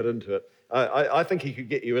much effort into it. I think he could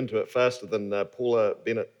get you into it faster than Paula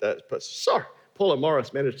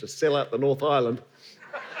Morris managed to sell out the North Island.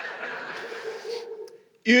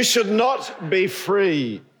 You should not be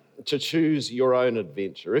free to choose your own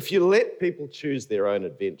adventure. If you let people choose their own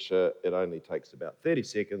adventure, it only takes about 30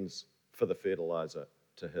 seconds for the fertilizer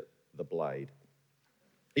to hit the blade.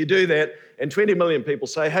 You do that, and 20 million people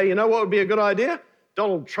say, hey, you know what would be a good idea?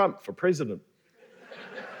 Donald Trump for president.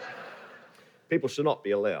 People should not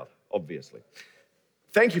be allowed, obviously.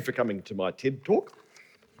 Thank you for coming to my TED Talk.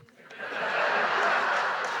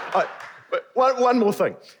 One more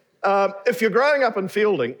thing. If you're growing up in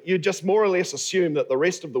Fielding, you just more or less assume that the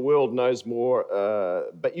rest of the world knows more,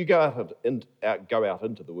 but you go out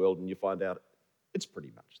into the world and you find out it's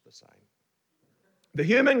pretty much the same. The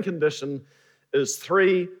human condition is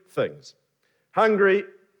three things: hungry,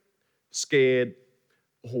 scared,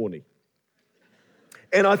 horny.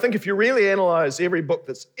 And I think if you really analyze every book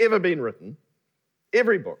that's ever been written,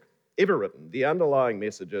 every book ever written, the underlying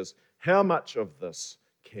message is, how much of this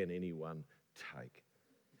can anyone take?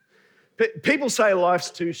 People say life's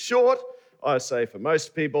too short. I say for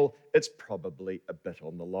most people, it's probably a bit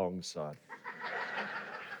on the long side.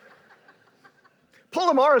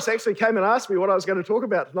 Paula Morris actually came and asked me what I was going to talk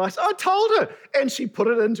about tonight. I told her, and she put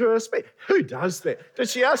it into her speech. Who does that? Did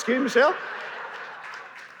she ask you, Michelle?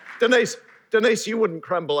 Denise, you wouldn't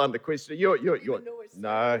crumble under question. You're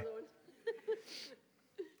no.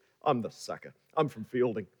 I'm the sucker. I'm from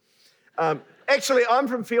Fielding. Actually, I'm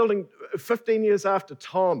from Fielding 15 years after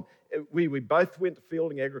Tom. We both went to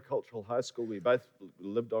Fielding Agricultural High School. We both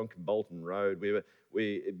lived on Bolton Road.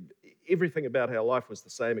 Everything about our life was the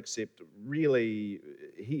same, except really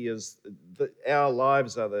our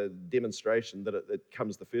lives are the demonstration that it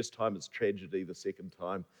comes the first time as tragedy, the second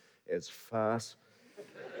time as farce.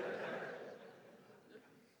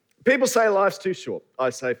 People say life's too short. I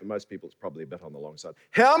say for most people it's probably a bit on the long side.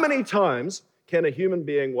 How many times can a human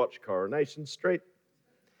being watch Coronation Street?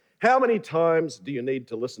 How many times do you need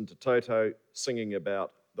to listen to Toto singing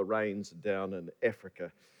about the rains down in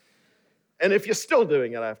Africa? And if you're still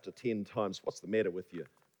doing it after 10 times, what's the matter with you,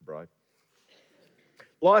 bro?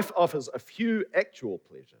 Life offers a few actual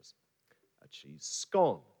pleasures. A cheese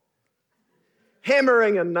scone.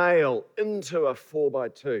 Hammering a nail into a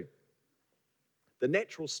 4x2. The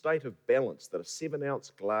natural state of balance that a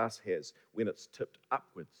 7-ounce glass has when it's tipped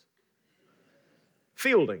upwards.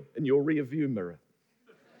 Fielding in your rearview mirror.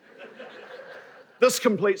 This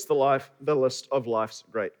completes the list of life's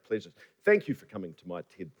great pleasures. Thank you for coming to my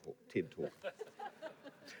TED Talk.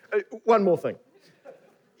 One more thing.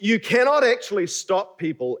 You cannot actually stop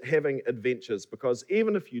people having adventures, because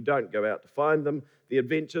even if you don't go out to find them, the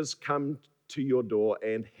adventures come to your door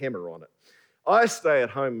and hammer on it. I stay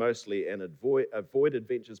at home mostly and avoid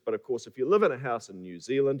adventures, but of course, if you live in a house in New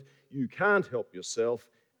Zealand, you can't help yourself,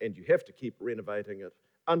 and you have to keep renovating it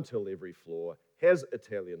until every floor has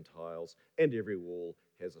Italian tiles and every wall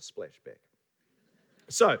has a splashback.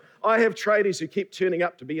 So I have tradies who keep turning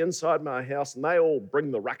up to be inside my house, and they all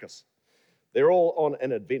bring the ruckus. They're all on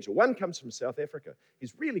an adventure. One comes from South Africa.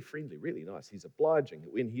 He's really friendly, really nice. He's obliging.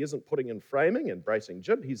 When he isn't putting in framing and bracing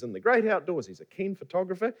jib, he's in the great outdoors. He's a keen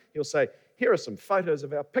photographer. He'll say, here are some photos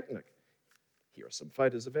of our picnic. Here are some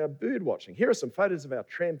photos of our bird watching. Here are some photos of our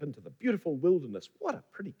tramp into the beautiful wilderness. What a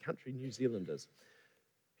pretty country New Zealand is.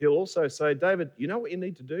 He'll also say, David, you know what you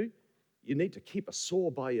need to do? You need to keep a saw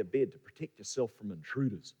by your bed to protect yourself from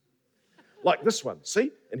intruders. Like this one,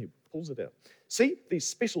 see? And he pulls it out. See these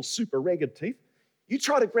special super ragged teeth? You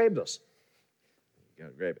try to grab this. You go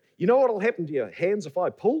and grab it. You know what will happen to your hands if I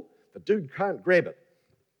pull? The dude can't grab it.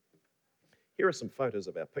 Here are some photos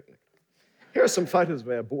of our picnic. Here are some photos of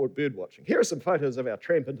our bird watching. Here are some photos of our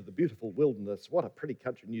tramp into the beautiful wilderness. What a pretty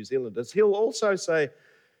country New Zealand is. He'll also say,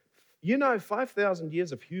 you know, 5,000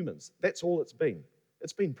 years of humans, that's all it's been.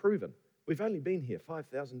 It's been proven. We've only been here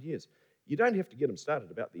 5,000 years. You don't have to get him started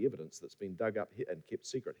about the evidence that's been dug up here and kept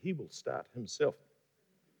secret. He will start himself.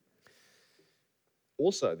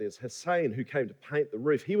 Also, there's Hussein, who came to paint the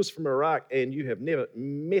roof. He was from Iraq, and you have never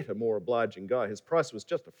met a more obliging guy. His price was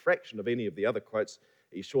just a fraction of any of the other quotes.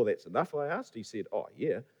 Are you sure that's enough, I asked? He said, oh,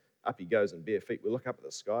 yeah. Up he goes in bare feet. We look up at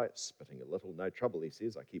the sky. It's spitting a little. No trouble, he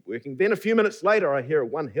says. I keep working. Then a few minutes later, I hear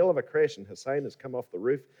one hell of a crash, and Hussein has come off the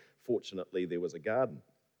roof. Fortunately, there was a garden.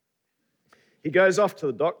 He goes off to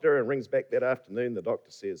the doctor and rings back that afternoon. The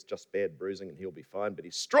doctor says just bad bruising and he'll be fine, but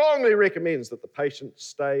he strongly recommends that the patient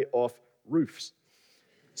stay off roofs.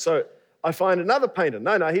 So I find another painter.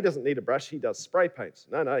 No, he doesn't need a brush. He does spray paints.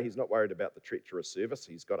 No, he's not worried about the treacherous service.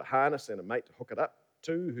 He's got a harness and a mate to hook it up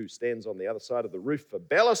to who stands on the other side of the roof for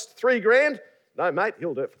ballast. $3,000. No, mate,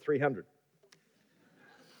 he'll do it for 300.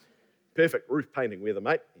 Perfect roof painting weather,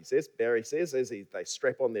 mate, he says. Barry says, as they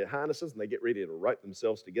strap on their harnesses and they get ready to rope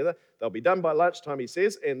themselves together. They'll be done by lunchtime, he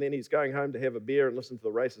says, and then he's going home to have a beer and listen to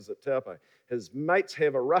the races at Taupo. His mates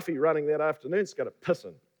have a roughie running that afternoon. It's going to piss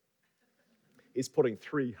him. He's putting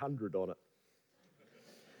 300 on it.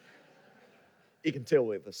 You can tell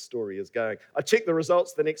where this story is going. I checked the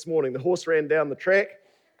results the next morning. The horse ran down the track,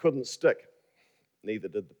 couldn't stick. Neither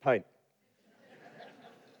did the paint.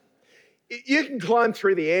 You can climb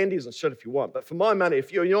through the Andes and shit if you want, but for my money,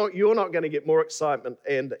 if you're not going to get more excitement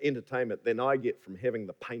and entertainment than I get from having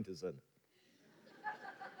the painters in.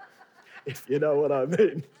 If you know what I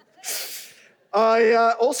mean.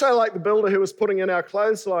 I also like the builder who was putting in our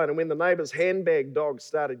clothesline, and when the neighbour's handbag dog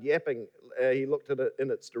started yapping, he looked at it in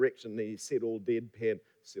its direction and he said all deadpan,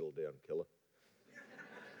 "Settle down, killer."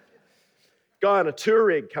 Guy on a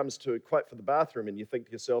Touareg comes to a quote for the bathroom and you think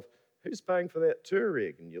to yourself, who's paying for that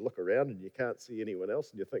Touareg? And you look around and you can't see anyone else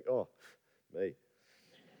and you think, oh, me.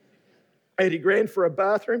 80 grand for a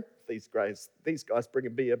bathroom? These guys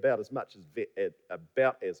bring me about as much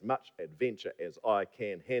adventure as I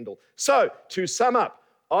can handle. So, to sum up,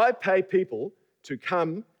 I pay people to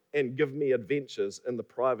come and give me adventures in the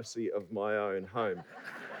privacy of my own home.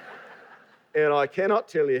 And I cannot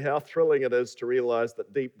tell you how thrilling it is to realize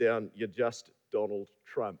that deep down, you're just Donald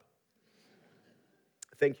Trump.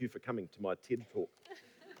 Thank you for coming to my TED Talk.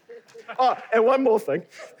 Oh, and one more thing.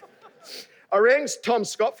 I rang Tom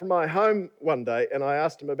Scott from my home one day and I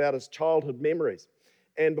asked him about his childhood memories.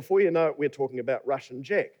 And before you know it, we're talking about Russian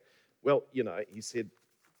Jack. Well, he said,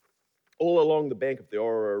 all along the bank of the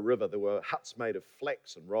Ororo River, there were huts made of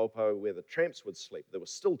flax and ropo where the tramps would sleep. There were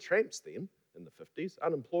still tramps then, in the 50s,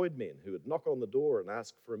 unemployed men who would knock on the door and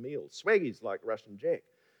ask for a meal, swaggies like Russian Jack.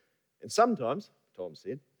 And sometimes, Tom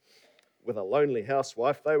said, with a lonely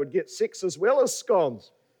housewife, they would get sex as well as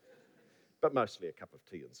scones, but mostly a cup of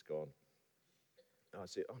tea and scone. I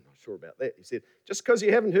said, I'm not sure about that. He said, just because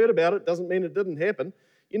you haven't heard about it doesn't mean it didn't happen.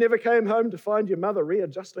 You never came home to find your mother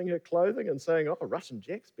readjusting her clothing and saying, oh, Russian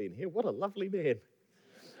Jack's been here. What a lovely man.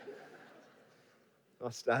 I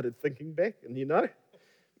started thinking back, and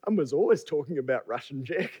Mum was always talking about Russian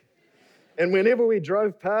Jack. And whenever we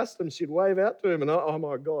drove past him, she'd wave out to him, and oh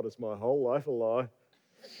my God, is my whole life a lie?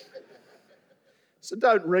 So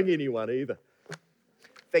don't ring anyone either.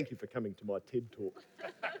 Thank you for coming to my TED Talk.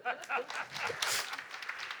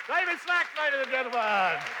 David Slack, ladies and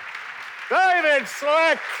gentlemen. David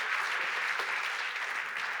Slack.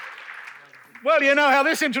 Well, you know how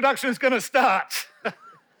this introduction is going to start.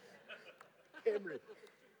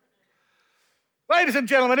 Ladies and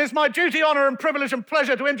gentlemen, it's my duty, honour and privilege and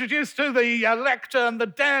pleasure to introduce to the lectern the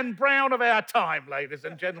Dan Brown of our time, ladies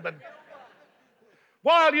and gentlemen.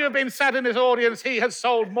 While you have been sat in this audience, he has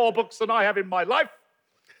sold more books than I have in my life.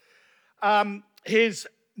 His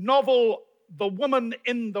novel, The Woman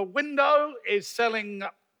in the Window, is selling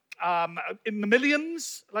in the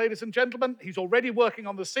millions, ladies and gentlemen. He's already working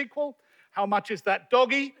on the sequel. How much is that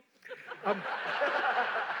doggy?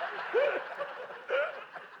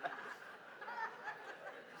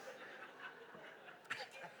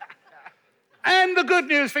 And the good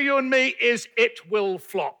news for you and me is it will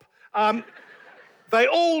flop. They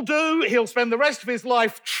all do. He'll spend the rest of his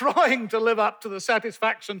life trying to live up to the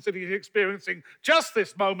satisfactions that he's experiencing just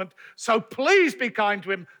this moment. So please be kind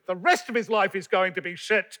to him. The rest of his life is going to be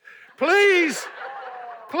shit. Please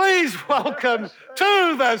welcome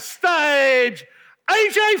to the stage,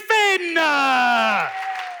 AJ Finn.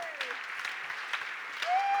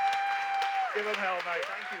 Give him hell, mate.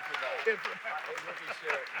 Thank you for that. Give him hell.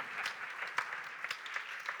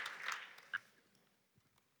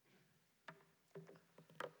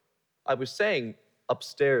 I was saying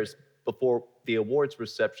upstairs before the awards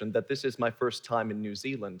reception that this is my first time in New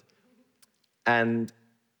Zealand. And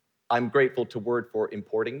I'm grateful to Word for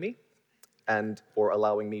importing me and for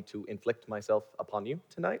allowing me to inflict myself upon you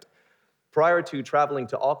tonight. Prior to traveling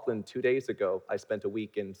to Auckland 2 days ago, I spent a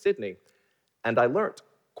week in Sydney, and I learnt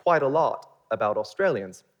quite a lot about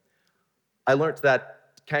Australians. I learnt that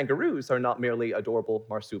kangaroos are not merely adorable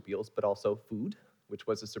marsupials, but also food, which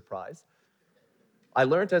was a surprise. I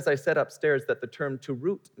learned as I sat upstairs that the term to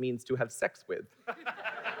root means to have sex with.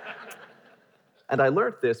 And I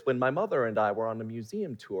learned this when my mother and I were on a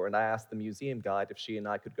museum tour, and I asked the museum guide if she and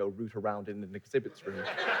I could go root around in an exhibits room.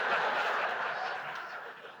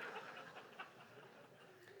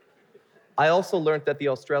 I also learned that the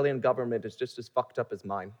Australian government is just as fucked up as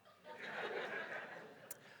mine.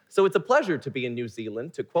 So it's a pleasure to be in New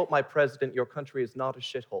Zealand. To quote my president, your country is not a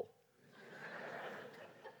shithole.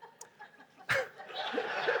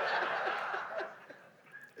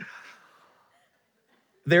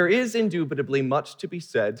 There is indubitably much to be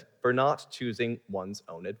said for not choosing one's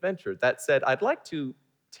own adventure. That said, I'd like to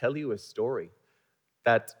tell you a story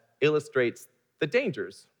that illustrates the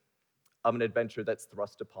dangers of an adventure that's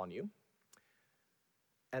thrust upon you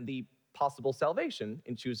and the possible salvation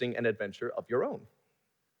in choosing an adventure of your own.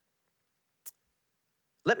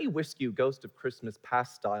 Let me whisk you Ghost of Christmas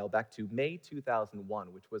Past style back to May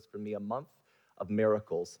 2001, which was for me a month of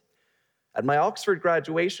miracles. At my Oxford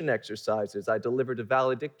graduation exercises, I delivered a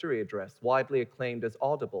valedictory address widely acclaimed as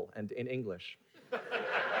audible and in English.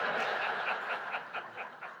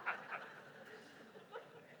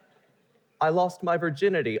 I lost my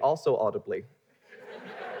virginity, also audibly,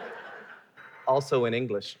 also in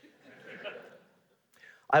English.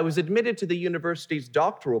 I was admitted to the university's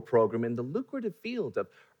doctoral program in the lucrative field of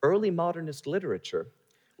early modernist literature,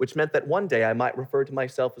 which meant that one day I might refer to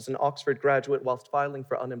myself as an Oxford graduate whilst filing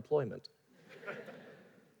for unemployment.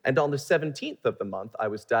 And on the 17th of the month, I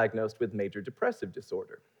was diagnosed with major depressive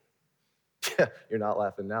disorder. You're not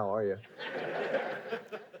laughing now, are you?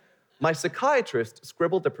 My psychiatrist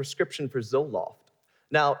scribbled a prescription for Zoloft.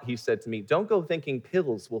 Now, he said to me, don't go thinking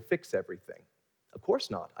pills will fix everything. Of course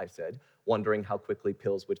not, I said, wondering how quickly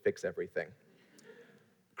pills would fix everything.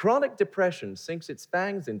 Chronic depression sinks its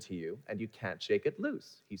fangs into you, and you can't shake it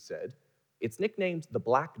loose, he said. It's nicknamed the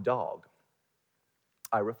Black Dog.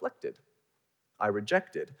 I reflected. I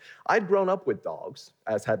rejected. I'd grown up with dogs,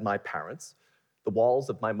 as had my parents. The walls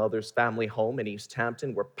of my mother's family home in East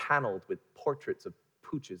Hampton were paneled with portraits of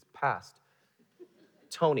pooches past.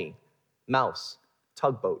 Tony, Mouse,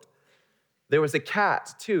 Tugboat. There was a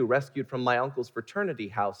cat, too, rescued from my uncle's fraternity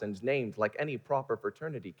house and named, like any proper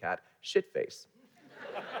fraternity cat, Shitface.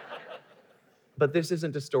 But this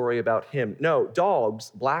isn't a story about him. No,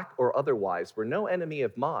 dogs, black or otherwise, were no enemy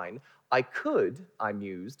of mine. I could, I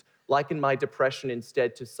mused, liken my depression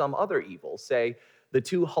instead to some other evil, say, the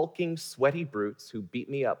two hulking, sweaty brutes who beat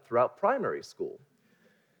me up throughout primary school,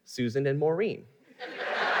 Susan and Maureen.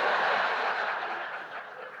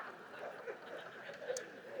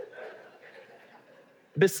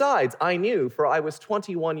 Besides, I knew, for I was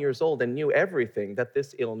 21 years old and knew everything, that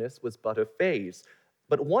this illness was but a phase.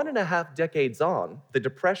 But 1.5 decades on, the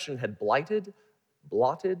depression had blighted,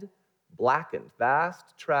 blotted, blackened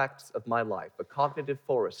vast tracts of my life, a cognitive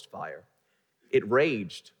forest fire. It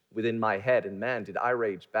raged within my head, and man, did I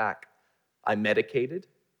rage back. I medicated,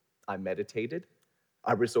 I meditated,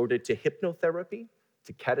 I resorted to hypnotherapy,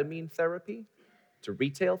 to ketamine therapy, to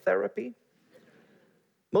retail therapy.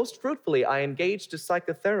 Most fruitfully, I engaged a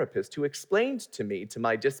psychotherapist who explained to me, to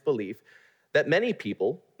my disbelief, that many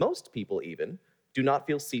people, most people even, do not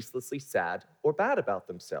feel ceaselessly sad or bad about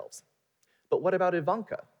themselves. But what about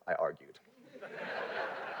Ivanka? I argued.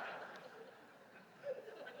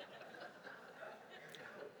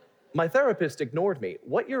 My therapist ignored me.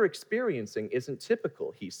 What you're experiencing isn't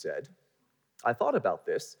typical, he said. I thought about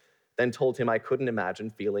this, then told him I couldn't imagine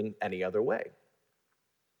feeling any other way.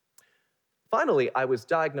 Finally, I was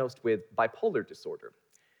diagnosed with bipolar disorder.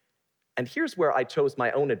 And here's where I chose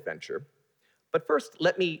my own adventure. But first,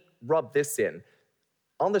 let me rub this in.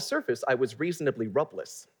 On the surface, I was reasonably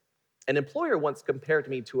rubless. An employer once compared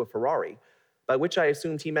me to a Ferrari, by which I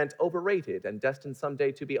assumed he meant overrated and destined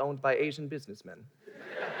someday to be owned by Asian businessmen.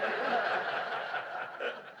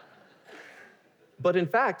 But in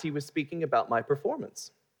fact, he was speaking about my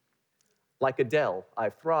performance. Like Adele,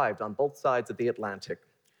 I've thrived on both sides of the Atlantic.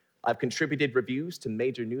 I've contributed reviews to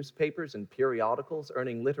major newspapers and periodicals,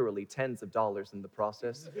 earning literally tens of dollars in the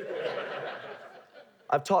process.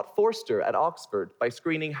 I've taught Forster at Oxford by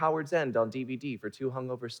screening Howard's End on DVD for 2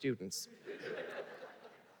 hungover students.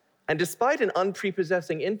 And despite an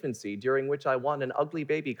unprepossessing infancy during which I won an ugly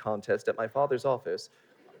baby contest at my father's office,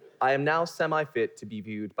 I am now semi-fit to be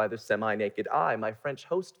viewed by the semi-naked eye. My French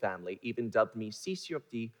host family even dubbed me 6 sur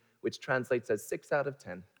 10, which translates as 6 out of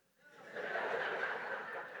 10.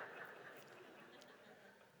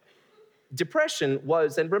 Depression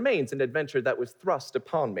was and remains an adventure that was thrust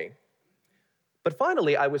upon me. But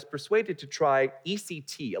finally, I was persuaded to try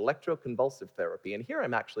ECT, electroconvulsive therapy, and here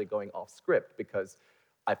I'm actually going off script because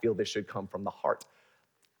I feel this should come from the heart.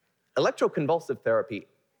 Electroconvulsive therapy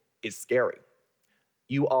is scary.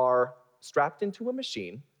 You are strapped into a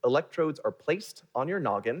machine, electrodes are placed on your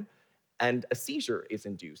noggin, and a seizure is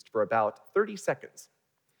induced for about 30 seconds.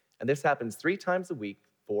 And this happens 3 times a week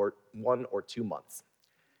for 1 or 2 months.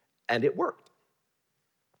 And it worked.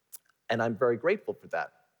 And I'm very grateful for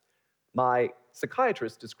that. My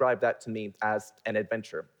psychiatrist described that to me as an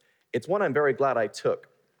adventure. It's one I'm very glad I took.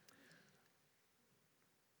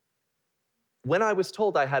 When I was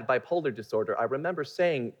told I had bipolar disorder, I remember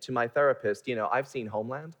saying to my therapist, I've seen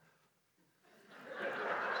Homeland.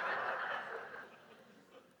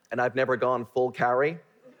 And I've never gone full Carrie.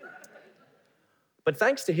 But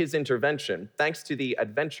thanks to his intervention, thanks to the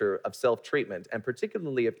adventure of self-treatment, and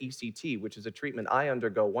particularly of ECT, which is a treatment I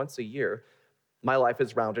undergo once a year, my life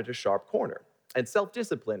has rounded a sharp corner. And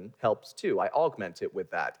self-discipline helps too. I augment it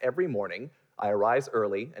with that. Every morning, I arise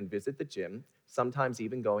early and visit the gym, sometimes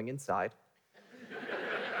even going inside.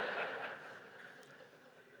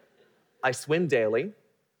 I swim daily.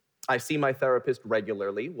 I see my therapist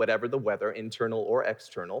regularly, whatever the weather, internal or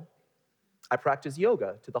external. I practice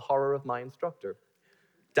yoga to the horror of my instructor.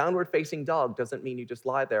 Downward facing dog doesn't mean you just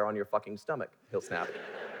lie there on your fucking stomach, he'll snap.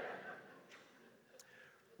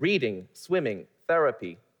 Reading, swimming,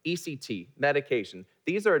 therapy, ECT, medication,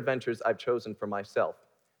 these are adventures I've chosen for myself.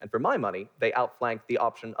 And for my money, they outflank the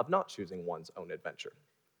option of not choosing one's own adventure.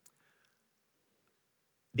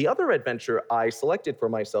 The other adventure I selected for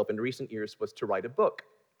myself in recent years was to write a book.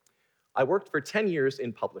 I worked for 10 years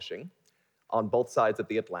in publishing on both sides of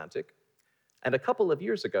the Atlantic, and a couple of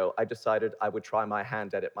years ago, I decided I would try my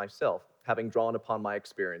hand at it myself, having drawn upon my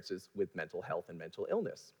experiences with mental health and mental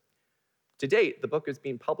illness. To date, the book has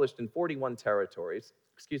been published in 43 territories,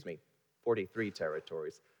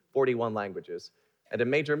 41 languages, and a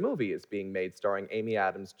major movie is being made starring Amy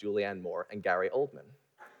Adams, Julianne Moore, and Gary Oldman.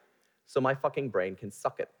 So my fucking brain can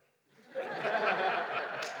suck it.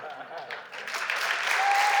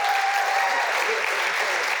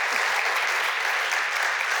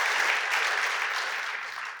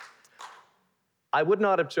 I would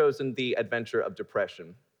not have chosen the adventure of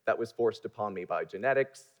depression that was forced upon me by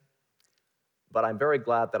genetics, but I'm very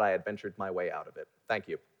glad that I adventured my way out of it. Thank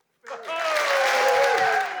you.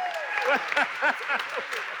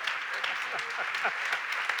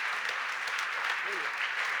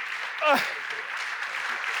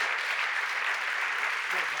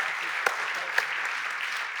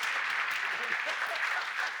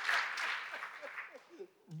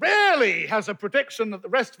 Rarely has a prediction that the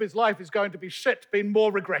rest of his life is going to be shit been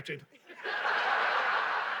more regretted.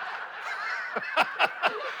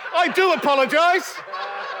 I do apologize.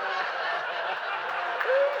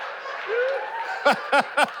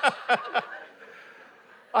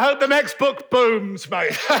 I hope the next book booms,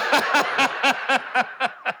 mate.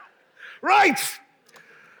 Right,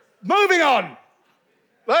 moving on.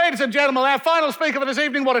 Ladies and gentlemen, our final speaker for this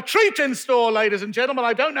evening, what a treat in store, ladies and gentlemen.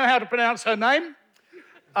 I don't know how to pronounce her name.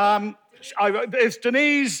 It's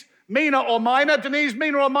Denise Mina or Minor. Denise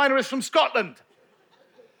Mina or Minor is from Scotland.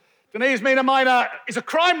 Denise Mina Minor is a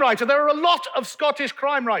crime writer. There are a lot of Scottish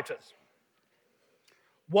crime writers.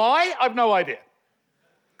 Why? I've no idea.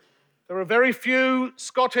 There are very few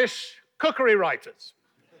Scottish cookery writers.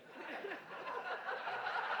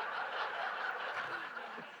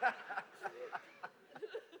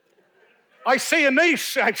 I see a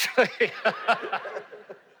niche, actually.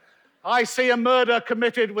 I see a murder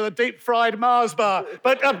committed with a deep-fried Mars bar.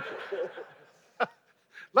 But,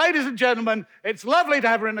 ladies and gentlemen, it's lovely to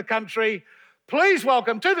have her in the country. Please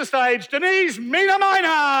welcome to the stage Denise Mina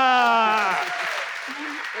Minor.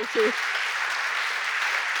 Thank you.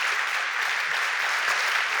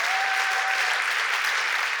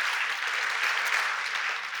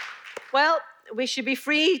 Well, we should be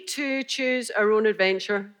free to choose our own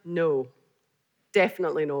adventure. No,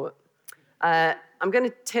 definitely not. I'm going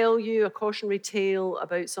to tell you a cautionary tale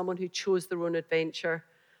about someone who chose their own adventure.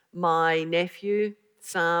 My nephew,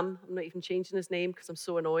 Sam, I'm not even changing his name because I'm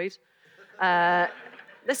so annoyed.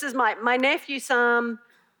 This is my nephew, Sam,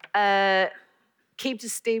 came to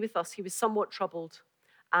stay with us. He was somewhat troubled,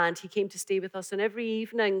 and he came to stay with us. And every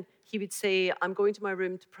evening, he would say, I'm going to my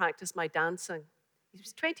room to practice my dancing. He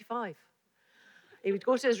was 25. He would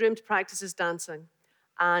go to his room to practice his dancing.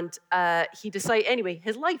 And he decided, anyway,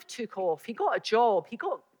 his life took off. He got a job. He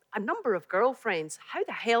got a number of girlfriends. How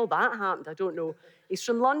the hell that happened, I don't know. He's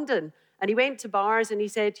from London. And he went to bars and he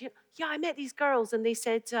said, yeah, I met these girls. And they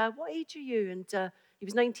said, what age are you? And he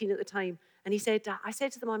was 19 at the time. And he said, I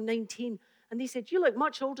said to them, I'm 19. And they said, you look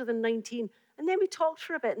much older than 19. And then we talked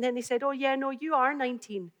for a bit. And then they said, oh, yeah, no, you are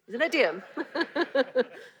 19. Isn't it, Ian?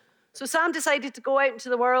 So Sam decided to go out into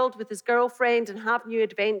the world with his girlfriend and have new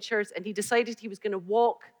adventures, and he decided he was going to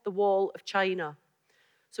walk the Wall of China.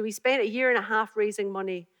 So he spent 1.5 years raising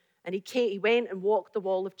money, and he went and walked the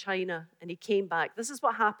Wall of China, and he came back. This is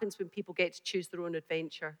what happens when people get to choose their own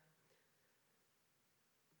adventure.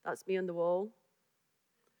 That's me on the wall.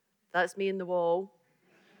 That's me in the wall.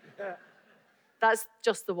 That's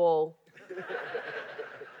just the wall.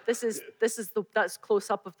 That's close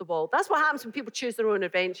up of the wall. That's what happens when people choose their own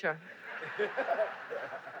adventure.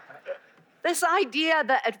 This idea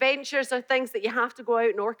that adventures are things that you have to go out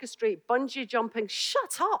and orchestrate, bungee jumping,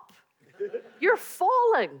 shut up. You're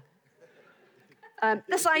falling.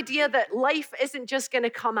 This idea that life isn't just going to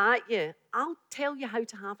come at you. I'll tell you how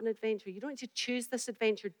to have an adventure. You don't need to choose this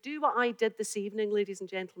adventure. Do what I did this evening, ladies and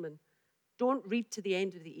gentlemen. Don't read to the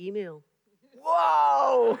end of the email.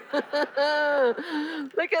 Whoa!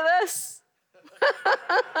 Look at this.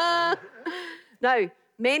 Now,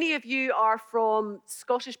 many of you are from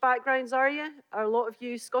Scottish backgrounds, are you? Are a lot of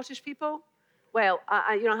you Scottish people? Well,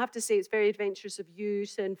 I have to say it's very adventurous of you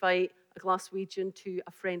to invite a Glaswegian to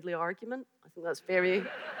a friendly argument. I think that's very, you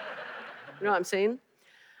know what I'm saying?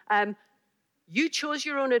 You chose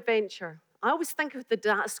your own adventure. I always think of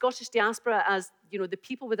the Scottish diaspora as, the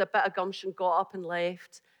people with a bit of gumption got up and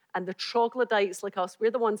left, and the troglodytes like us,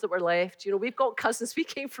 we're the ones that were left. We've got cousins. We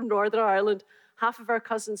came from Northern Ireland. Half of our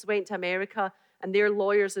cousins went to America, and they're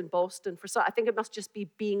lawyers in Boston. I think it must just be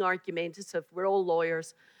being argumentative. We're all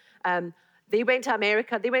lawyers. They went to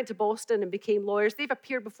America, they went to Boston and became lawyers. They've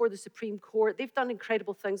appeared before the Supreme Court. They've done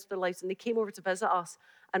incredible things with their lives, and they came over to visit us.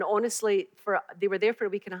 And honestly, they were there for a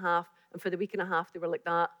week and a half, and for the week and a half, they were like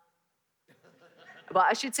that. But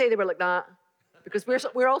I should say they were like that, because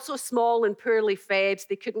we're also small and poorly fed.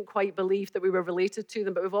 They couldn't quite believe that we were related to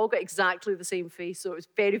them, but we've all got exactly the same face, so it was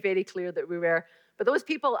very, very clear that we were. But those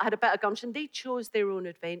people had a bit of gumption. They chose their own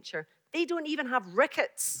adventure. They don't even have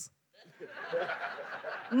rickets.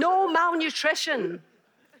 No malnutrition.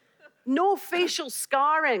 No facial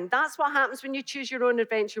scarring. That's what happens when you choose your own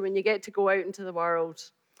adventure, when you get to go out into the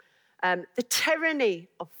world. The tyranny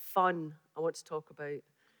of fun, I want to talk about.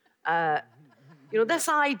 This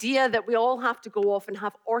idea that we all have to go off and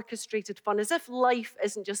have orchestrated fun, as if life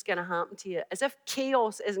isn't just going to happen to you, as if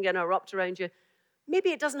chaos isn't going to erupt around you.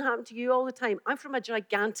 Maybe it doesn't happen to you all the time. I'm from a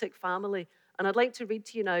gigantic family, and I'd like to read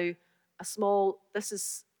to you now a small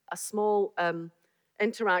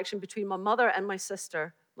interaction between my mother and my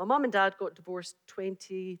sister. My mum and dad got divorced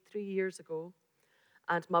 23 years ago,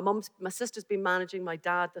 and my sister's been managing my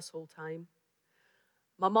dad this whole time.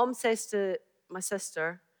 My mum says to my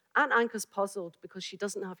sister, "Aunt Anka's puzzled because she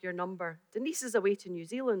doesn't have your number. Denise is away to New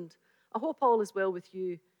Zealand. I hope all is well with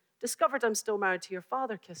you. Discovered I'm still married to your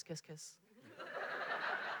father. Kiss, kiss, kiss."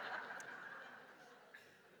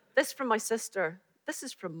 This from my sister. This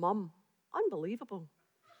is from Mum. Unbelievable.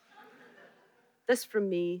 This from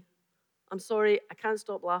me. I'm sorry, I can't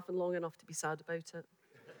stop laughing long enough to be sad about it.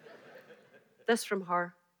 This from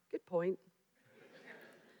her. Good point.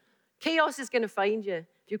 Chaos is going to find you.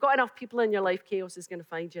 If you've got enough people in your life, chaos is going to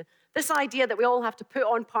find you. This idea that we all have to put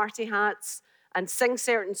on party hats and sing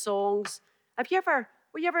certain songs. Were you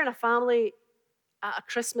ever in a family at a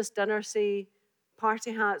Christmas dinner, say,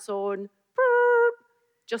 party hats on,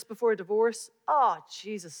 just before a divorce? Oh,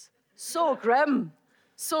 Jesus. So grim.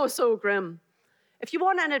 So grim. If you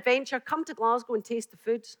want an adventure, come to Glasgow and taste the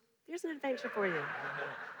food. There's an adventure for you.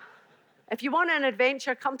 If you want an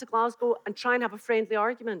adventure, come to Glasgow and try and have a friendly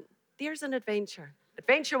argument. There's an adventure.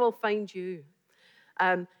 Adventure will find you.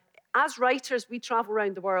 As writers, we travel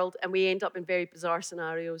around the world and we end up in very bizarre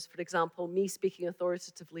scenarios. For example, me speaking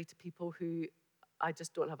authoritatively to people who I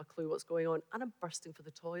just don't have a clue what's going on, and I'm bursting for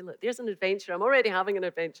the toilet. There's an adventure. I'm already having an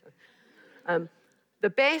adventure. The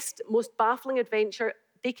best, most baffling adventure,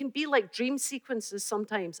 they can be like dream sequences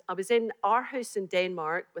sometimes. I was in Aarhus in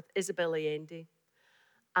Denmark with Isabel Allende.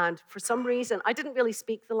 And for some reason, I didn't really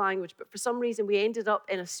speak the language, but for some reason, we ended up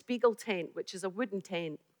in a Spiegel tent, which is a wooden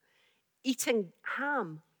tent, eating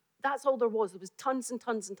ham. That's all there was. There was tons and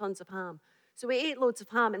tons and tons of ham. So we ate loads of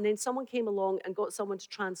ham, and then someone came along and got someone to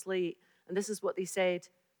translate. And this is what they said: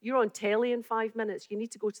 "You're on telly in 5 minutes. You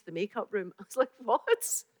need to go to the makeup room." I was like,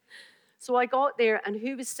 what? So I got there, and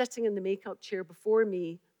who was sitting in the makeup chair before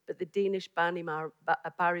me but the Danish Barry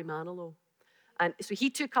Manilow? And so he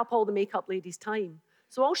took up all the makeup lady's time.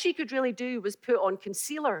 So all she could really do was put on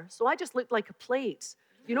concealer. So I just looked like a plate.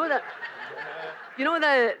 The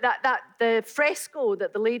fresco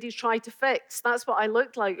that the ladies tried to fix? That's what I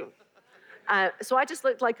looked like. So I just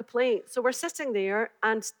looked like a plate. So we're sitting there,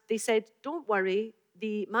 and they said, "Don't worry,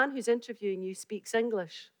 the man who's interviewing you speaks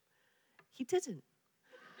English." He didn't.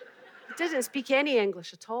 He didn't speak any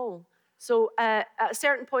English at all. So at a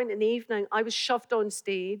certain point in the evening, I was shoved on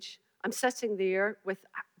stage. I'm sitting there with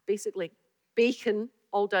basically bacon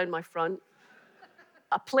all down my front,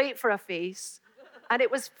 a plate for a face, and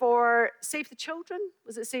it was for Save the Children.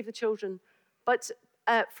 Was it Save the Children? But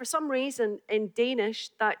for some reason, in Danish,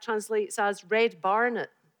 that translates as Red Barnet.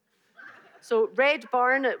 So Red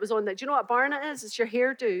Barnet was on that. Do you know what Barnet is? It's your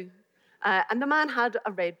hairdo. And the man had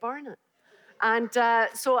a red barnet. And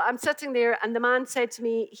so I'm sitting there, and the man said to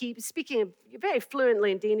me, he was speaking very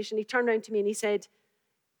fluently in Danish, and he turned around to me and he said,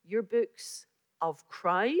 "Your books of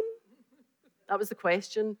crime?" That was the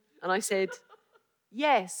question. And I said,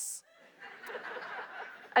 "Yes.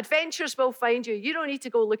 Adventures will find you. You don't need to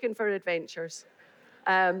go looking for adventures."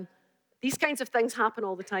 These kinds of things happen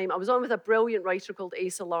all the time. I was on with a brilliant writer called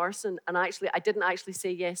Asa Larson, and I didn't actually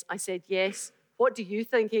say yes. I said, "Yes. What do you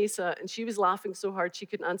think, Asa?" And she was laughing so hard she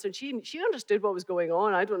couldn't answer. And she understood what was going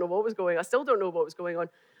on. I don't know what was going on. I still don't know what was going on.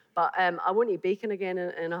 But I won't eat bacon again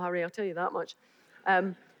in a hurry, I'll tell you that much.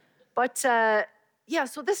 Yeah,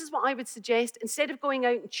 so this is what I would suggest. Instead of going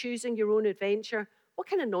out and choosing your own adventure, what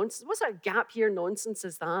kind of nonsense? What sort of gap year nonsense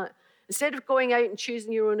is that? Instead of going out and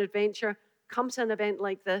choosing your own adventure, come to an event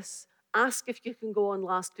like this. Ask if you can go on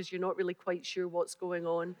last because you're not really quite sure what's going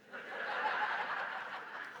on.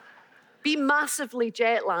 Be massively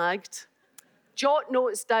jet lagged. Jot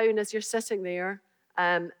notes down as you're sitting there.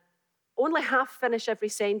 Only half finish every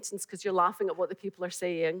sentence because you're laughing at what the people are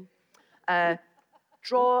saying.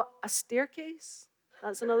 Draw a staircase.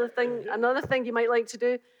 That's another thing you might like to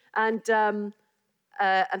do. And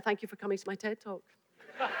thank you for coming to my TED Talk.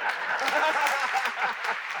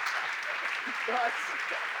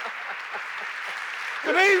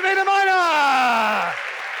 Good evening, Amina!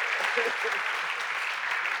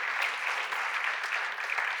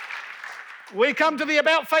 We come to the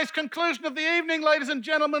about-face conclusion of the evening, ladies and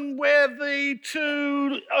gentlemen, where the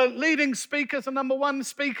two leading speakers and number one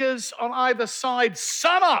speakers on either side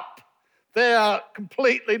sum up their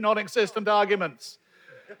completely non-existent arguments.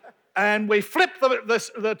 And we flip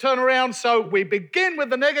the turnaround, so we begin with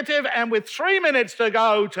the negative, and with 3 minutes to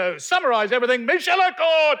go to summarise everything, Michelle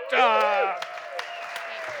Court.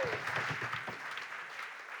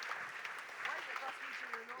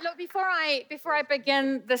 Look, before I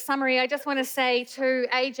begin the summary, I just want to say to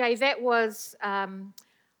AJ, that was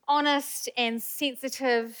honest and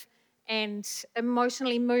sensitive and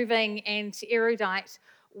emotionally moving and erudite,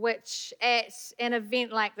 which at an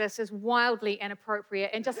event like this is wildly inappropriate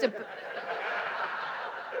and just it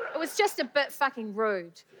was just a bit fucking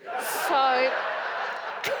rude. So...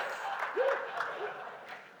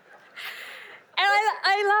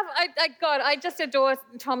 I just adore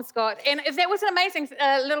Tom Scott. And that was an amazing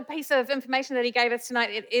little piece of information that he gave us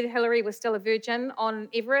tonight. Ed Hillary was still a virgin on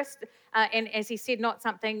Everest. And as he said, not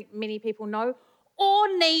something many people know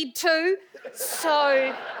or need to.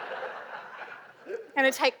 So I'm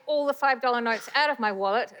going to take all the $5 notes out of my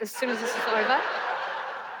wallet as soon as this is over.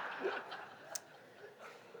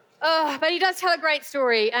 But he does tell a great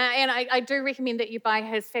story, and I do recommend that you buy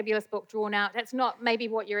his fabulous book, Drawn Out. That's not maybe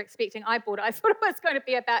what you're expecting. I bought it. I thought it was going to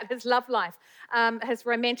be about his love life, his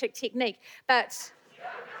romantic technique, but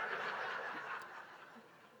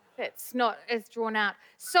it's not as drawn out.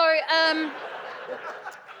 So,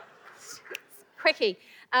 quickie.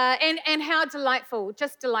 And how delightful,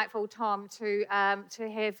 just delightful, Tom, to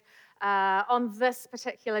have on this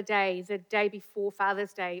particular day, the day before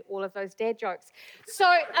Father's Day, all of those dad jokes. So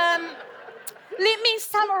let me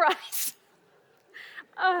summarise.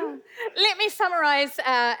 Let me summarise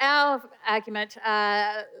our argument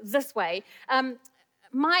this way.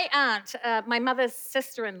 My aunt, my mother's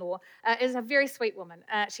sister-in-law, is a very sweet woman.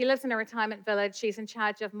 She lives in a retirement village. She's in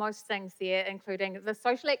charge of most things there, including the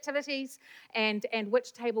social activities and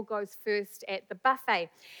which table goes first at the buffet.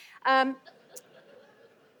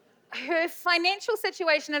 Her financial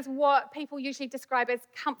situation is what people usually describe as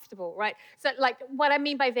comfortable, right? So, like, what I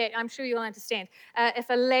mean by that, I'm sure you'll understand. If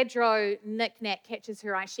a Ladro knick-knack catches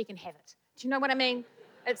her eye, she can have it. Do you know what I mean?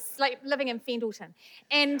 It's like living in Fendleton.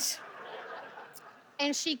 And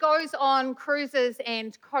she goes on cruises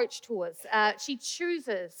and coach tours. She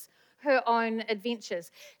chooses her own adventures.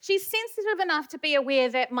 She's sensitive enough to be aware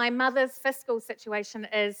that my mother's fiscal situation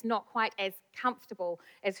is not quite as comfortable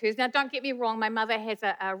as hers. Now, don't get me wrong, my mother has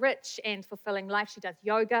a rich and fulfilling life. She does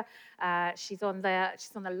yoga. She's on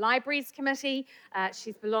the libraries committee.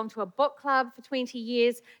 She's belonged to a book club for 20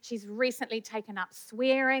 years. She's recently taken up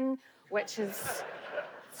swearing, which is...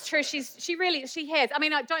 It's true, she has. I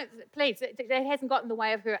mean, please, it hasn't got in the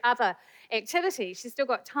way of her other activities. She's still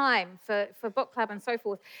got time for book club and so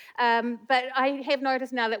forth. But I have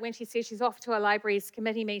noticed now that when she says she's off to a libraries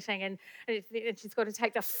committee meeting and she's got to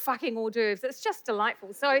take the fucking hors d'oeuvres, it's just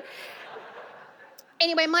delightful. So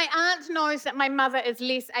Anyway, my aunt knows that my mother is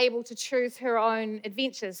less able to choose her own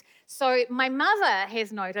adventures. So my mother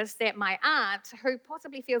has noticed that my aunt, who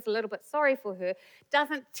possibly feels a little bit sorry for her,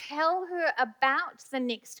 doesn't tell her about the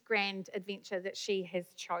next grand adventure that she has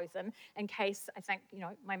chosen, in case, I think,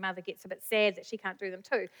 my mother gets a bit sad that she can't do them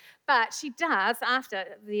too. But she does, after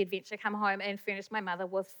the adventure, come home and furnish my mother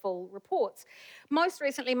with full reports. Most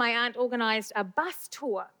recently, my aunt organised a bus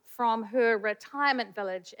tour from her retirement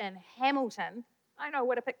village in Hamilton. I know,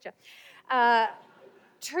 what a picture.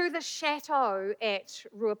 To the chateau at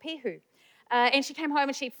Ruapehu. And she came home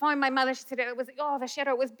and she phoned my mother. She said, the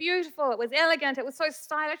chateau was beautiful, it was elegant, it was so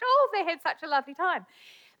stylish. Oh, they had such a lovely time.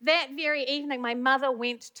 That very evening, my mother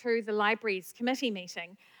went to the library's committee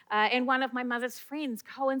meeting, and one of my mother's friends,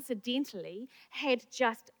 coincidentally, had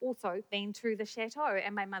just also been to the chateau.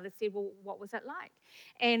 And my mother said, well, what was it like?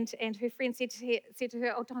 And her friend said to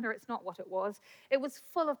her, oh, Donna, it's not what it was. It was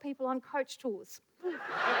full of people on coach tours.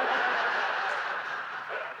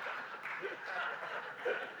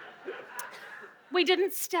 We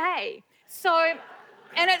didn't stay.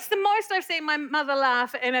 And it's the most I've seen my mother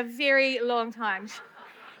laugh in a very long time.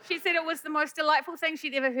 She said it was the most delightful thing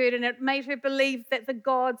she'd ever heard, and it made her believe that the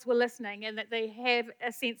gods were listening and that they have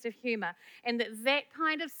a sense of humour, and that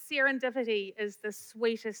kind of serendipity is the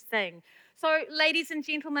sweetest thing. So, ladies and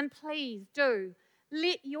gentlemen, please do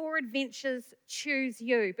let your adventures choose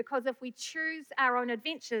you, because if we choose our own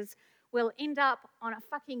adventures, we'll end up on a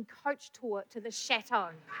fucking coach tour to the chateau.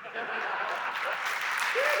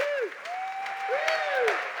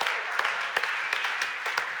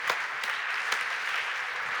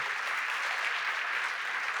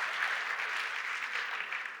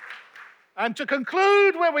 And to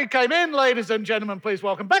conclude where we came in, ladies and gentlemen, please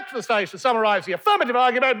welcome back to the stage to summarise the affirmative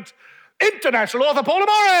argument, international author Paula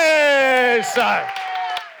Morris.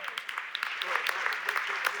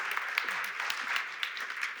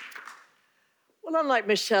 Well, unlike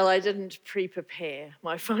Michelle, I didn't pre-prepare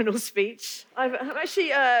my final speech. I'm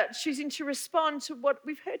actually choosing to respond to what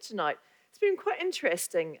we've heard tonight. It's been quite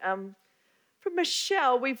interesting. From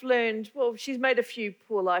Michelle, we've learned, well, she's made a few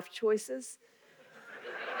poor life choices.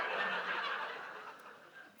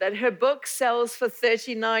 That her book sells for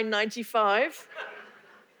 $39.95.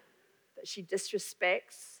 That she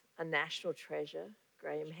disrespects a national treasure,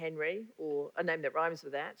 Graham Henry, or a name that rhymes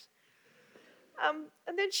with that. And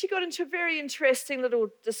then she got into a very interesting little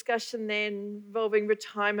discussion then involving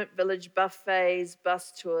retirement village buffets,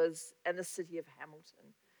 bus tours, and the city of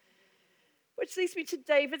Hamilton. Which leads me to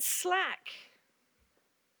David Slack.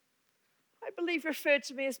 I believe referred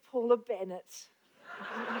to me as Paula Bennett.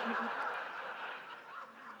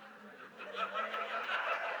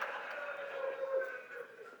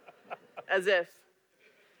 As if.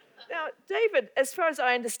 Now, David, as far as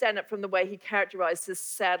I understand it from the way he characterized his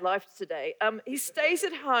sad life today, he stays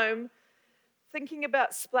at home thinking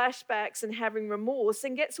about splashbacks and having remorse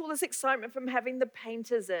and gets all this excitement from having the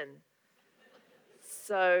painters in.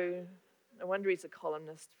 So, no wonder he's a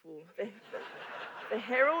columnist for the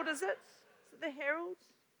Herald, is it? Is it the Herald?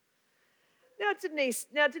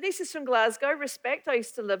 Now, Denise is from Glasgow. Respect, I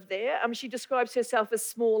used to live there. She describes herself as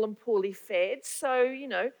small and poorly fed, so,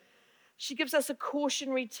 she gives us a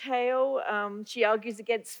cautionary tale. She argues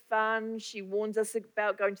against fun. She warns us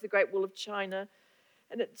about going to the Great Wall of China.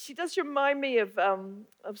 And she does remind me of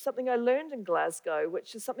something I learned in Glasgow,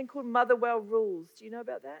 which is something called Motherwell rules. Do you know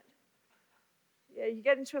about that? Yeah, you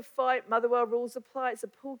get into a fight, Motherwell rules apply. It's a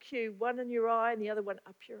pool cue, one in your eye and the other one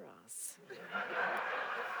up your ass.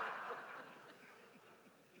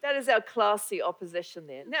 That is our classy opposition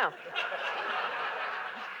there. Now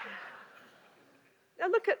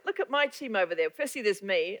look at my team over there. Firstly, there's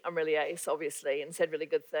me. I'm really ace, obviously, and said really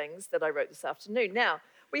good things that I wrote this afternoon. Now,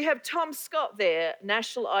 we have Tom Scott there,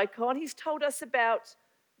 national icon. He's told us about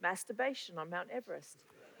masturbation on Mount Everest.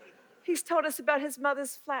 He's told us about his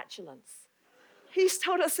mother's flatulence. He's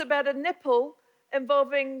told us about a nipple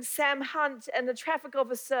involving Sam Hunt and the traffic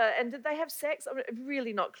officer. And did they have sex? I'm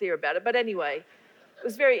really not clear about it. But anyway, it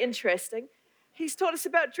was very interesting. He's told us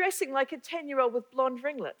about dressing like a 10-year-old with blonde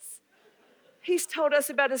ringlets. He's told us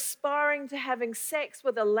about aspiring to having sex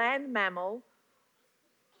with a land mammal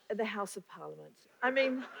in the House of Parliament. I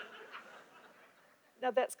mean,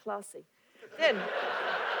 now that's classy. Then,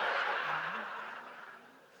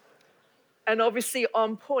 and obviously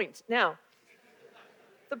on point. Now,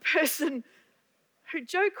 the person who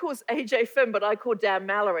Joe calls AJ Finn, but I call Dan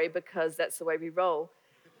Mallory because that's the way we roll,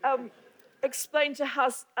 explained to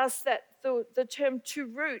us that the term to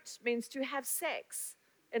root means to have sex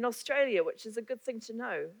in Australia, which is a good thing to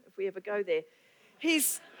know if we ever go there.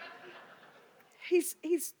 He's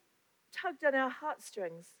tugged on our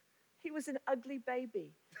heartstrings. He was an ugly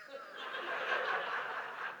baby.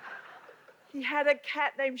 He had a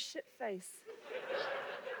cat named Shitface.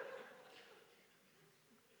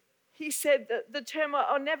 He said that the term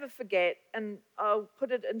I'll never forget, and I'll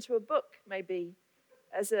put it into a book maybe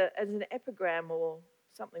as an epigram or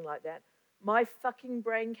something like that. My fucking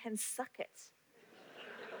brain can suck it.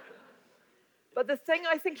 But the thing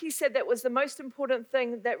I think he said that was the most important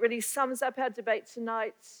thing that really sums up our debate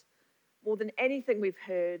tonight, more than anything we've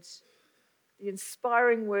heard, the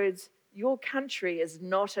inspiring words, "Your country is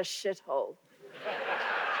not a shithole."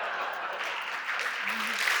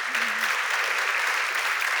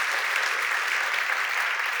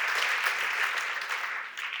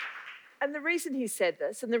 And the reason he said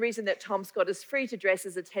this, and the reason that Tom Scott is free to dress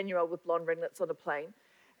as a 10-year-old with blonde ringlets on a plane,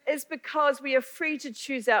 is because we are free to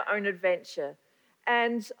choose our own adventure.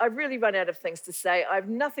 And I've really run out of things to say. I have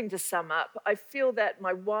nothing to sum up. I feel that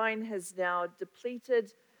my wine has now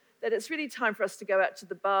depleted, that it's really time for us to go out to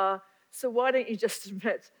the bar. So why don't you just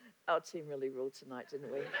admit, our team really ruled tonight,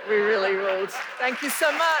 didn't we? We really ruled. Thank you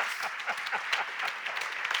so much.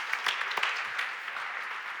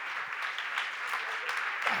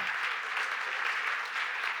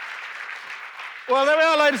 Well, there we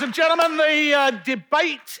are, ladies and gentlemen. The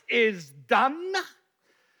debate is done,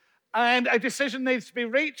 and a decision needs to be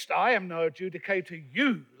reached. I am no adjudicator.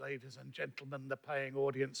 You, ladies and gentlemen, the paying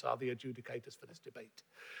audience, are the adjudicators for this debate.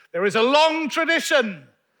 There is a long tradition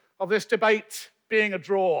of this debate being a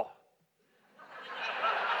draw.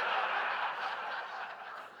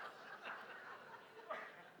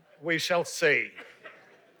 We shall see.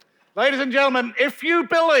 Ladies and gentlemen, if you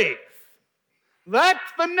believe that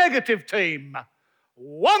the negative team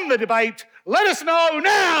won the debate, let us know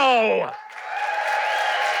now.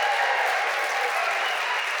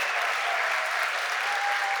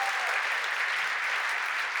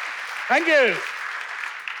 Thank you.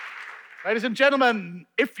 Ladies and gentlemen,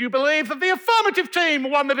 if you believe that the affirmative team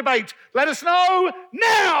won the debate, let us know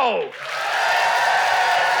now.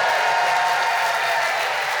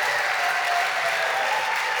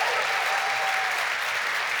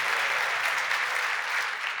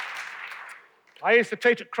 I used to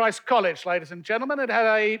teach at Christ College, ladies and gentlemen. It had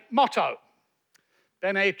a motto,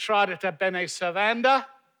 Bene tradita, bene servanda,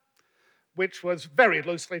 which was very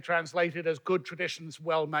loosely translated as good traditions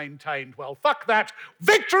well maintained. Well, fuck that.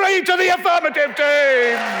 Victory to the affirmative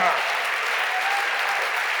team!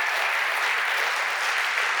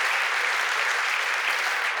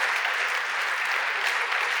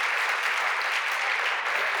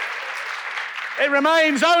 It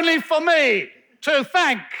remains only for me to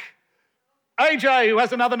thank AJ, who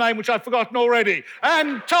has another name which I've forgotten already,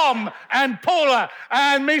 and Tom, and Paula,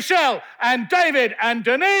 and Michelle, and David, and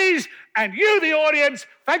Denise, and you, the audience.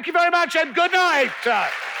 Thank you very much, and good night.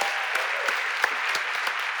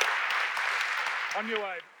 On your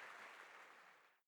way.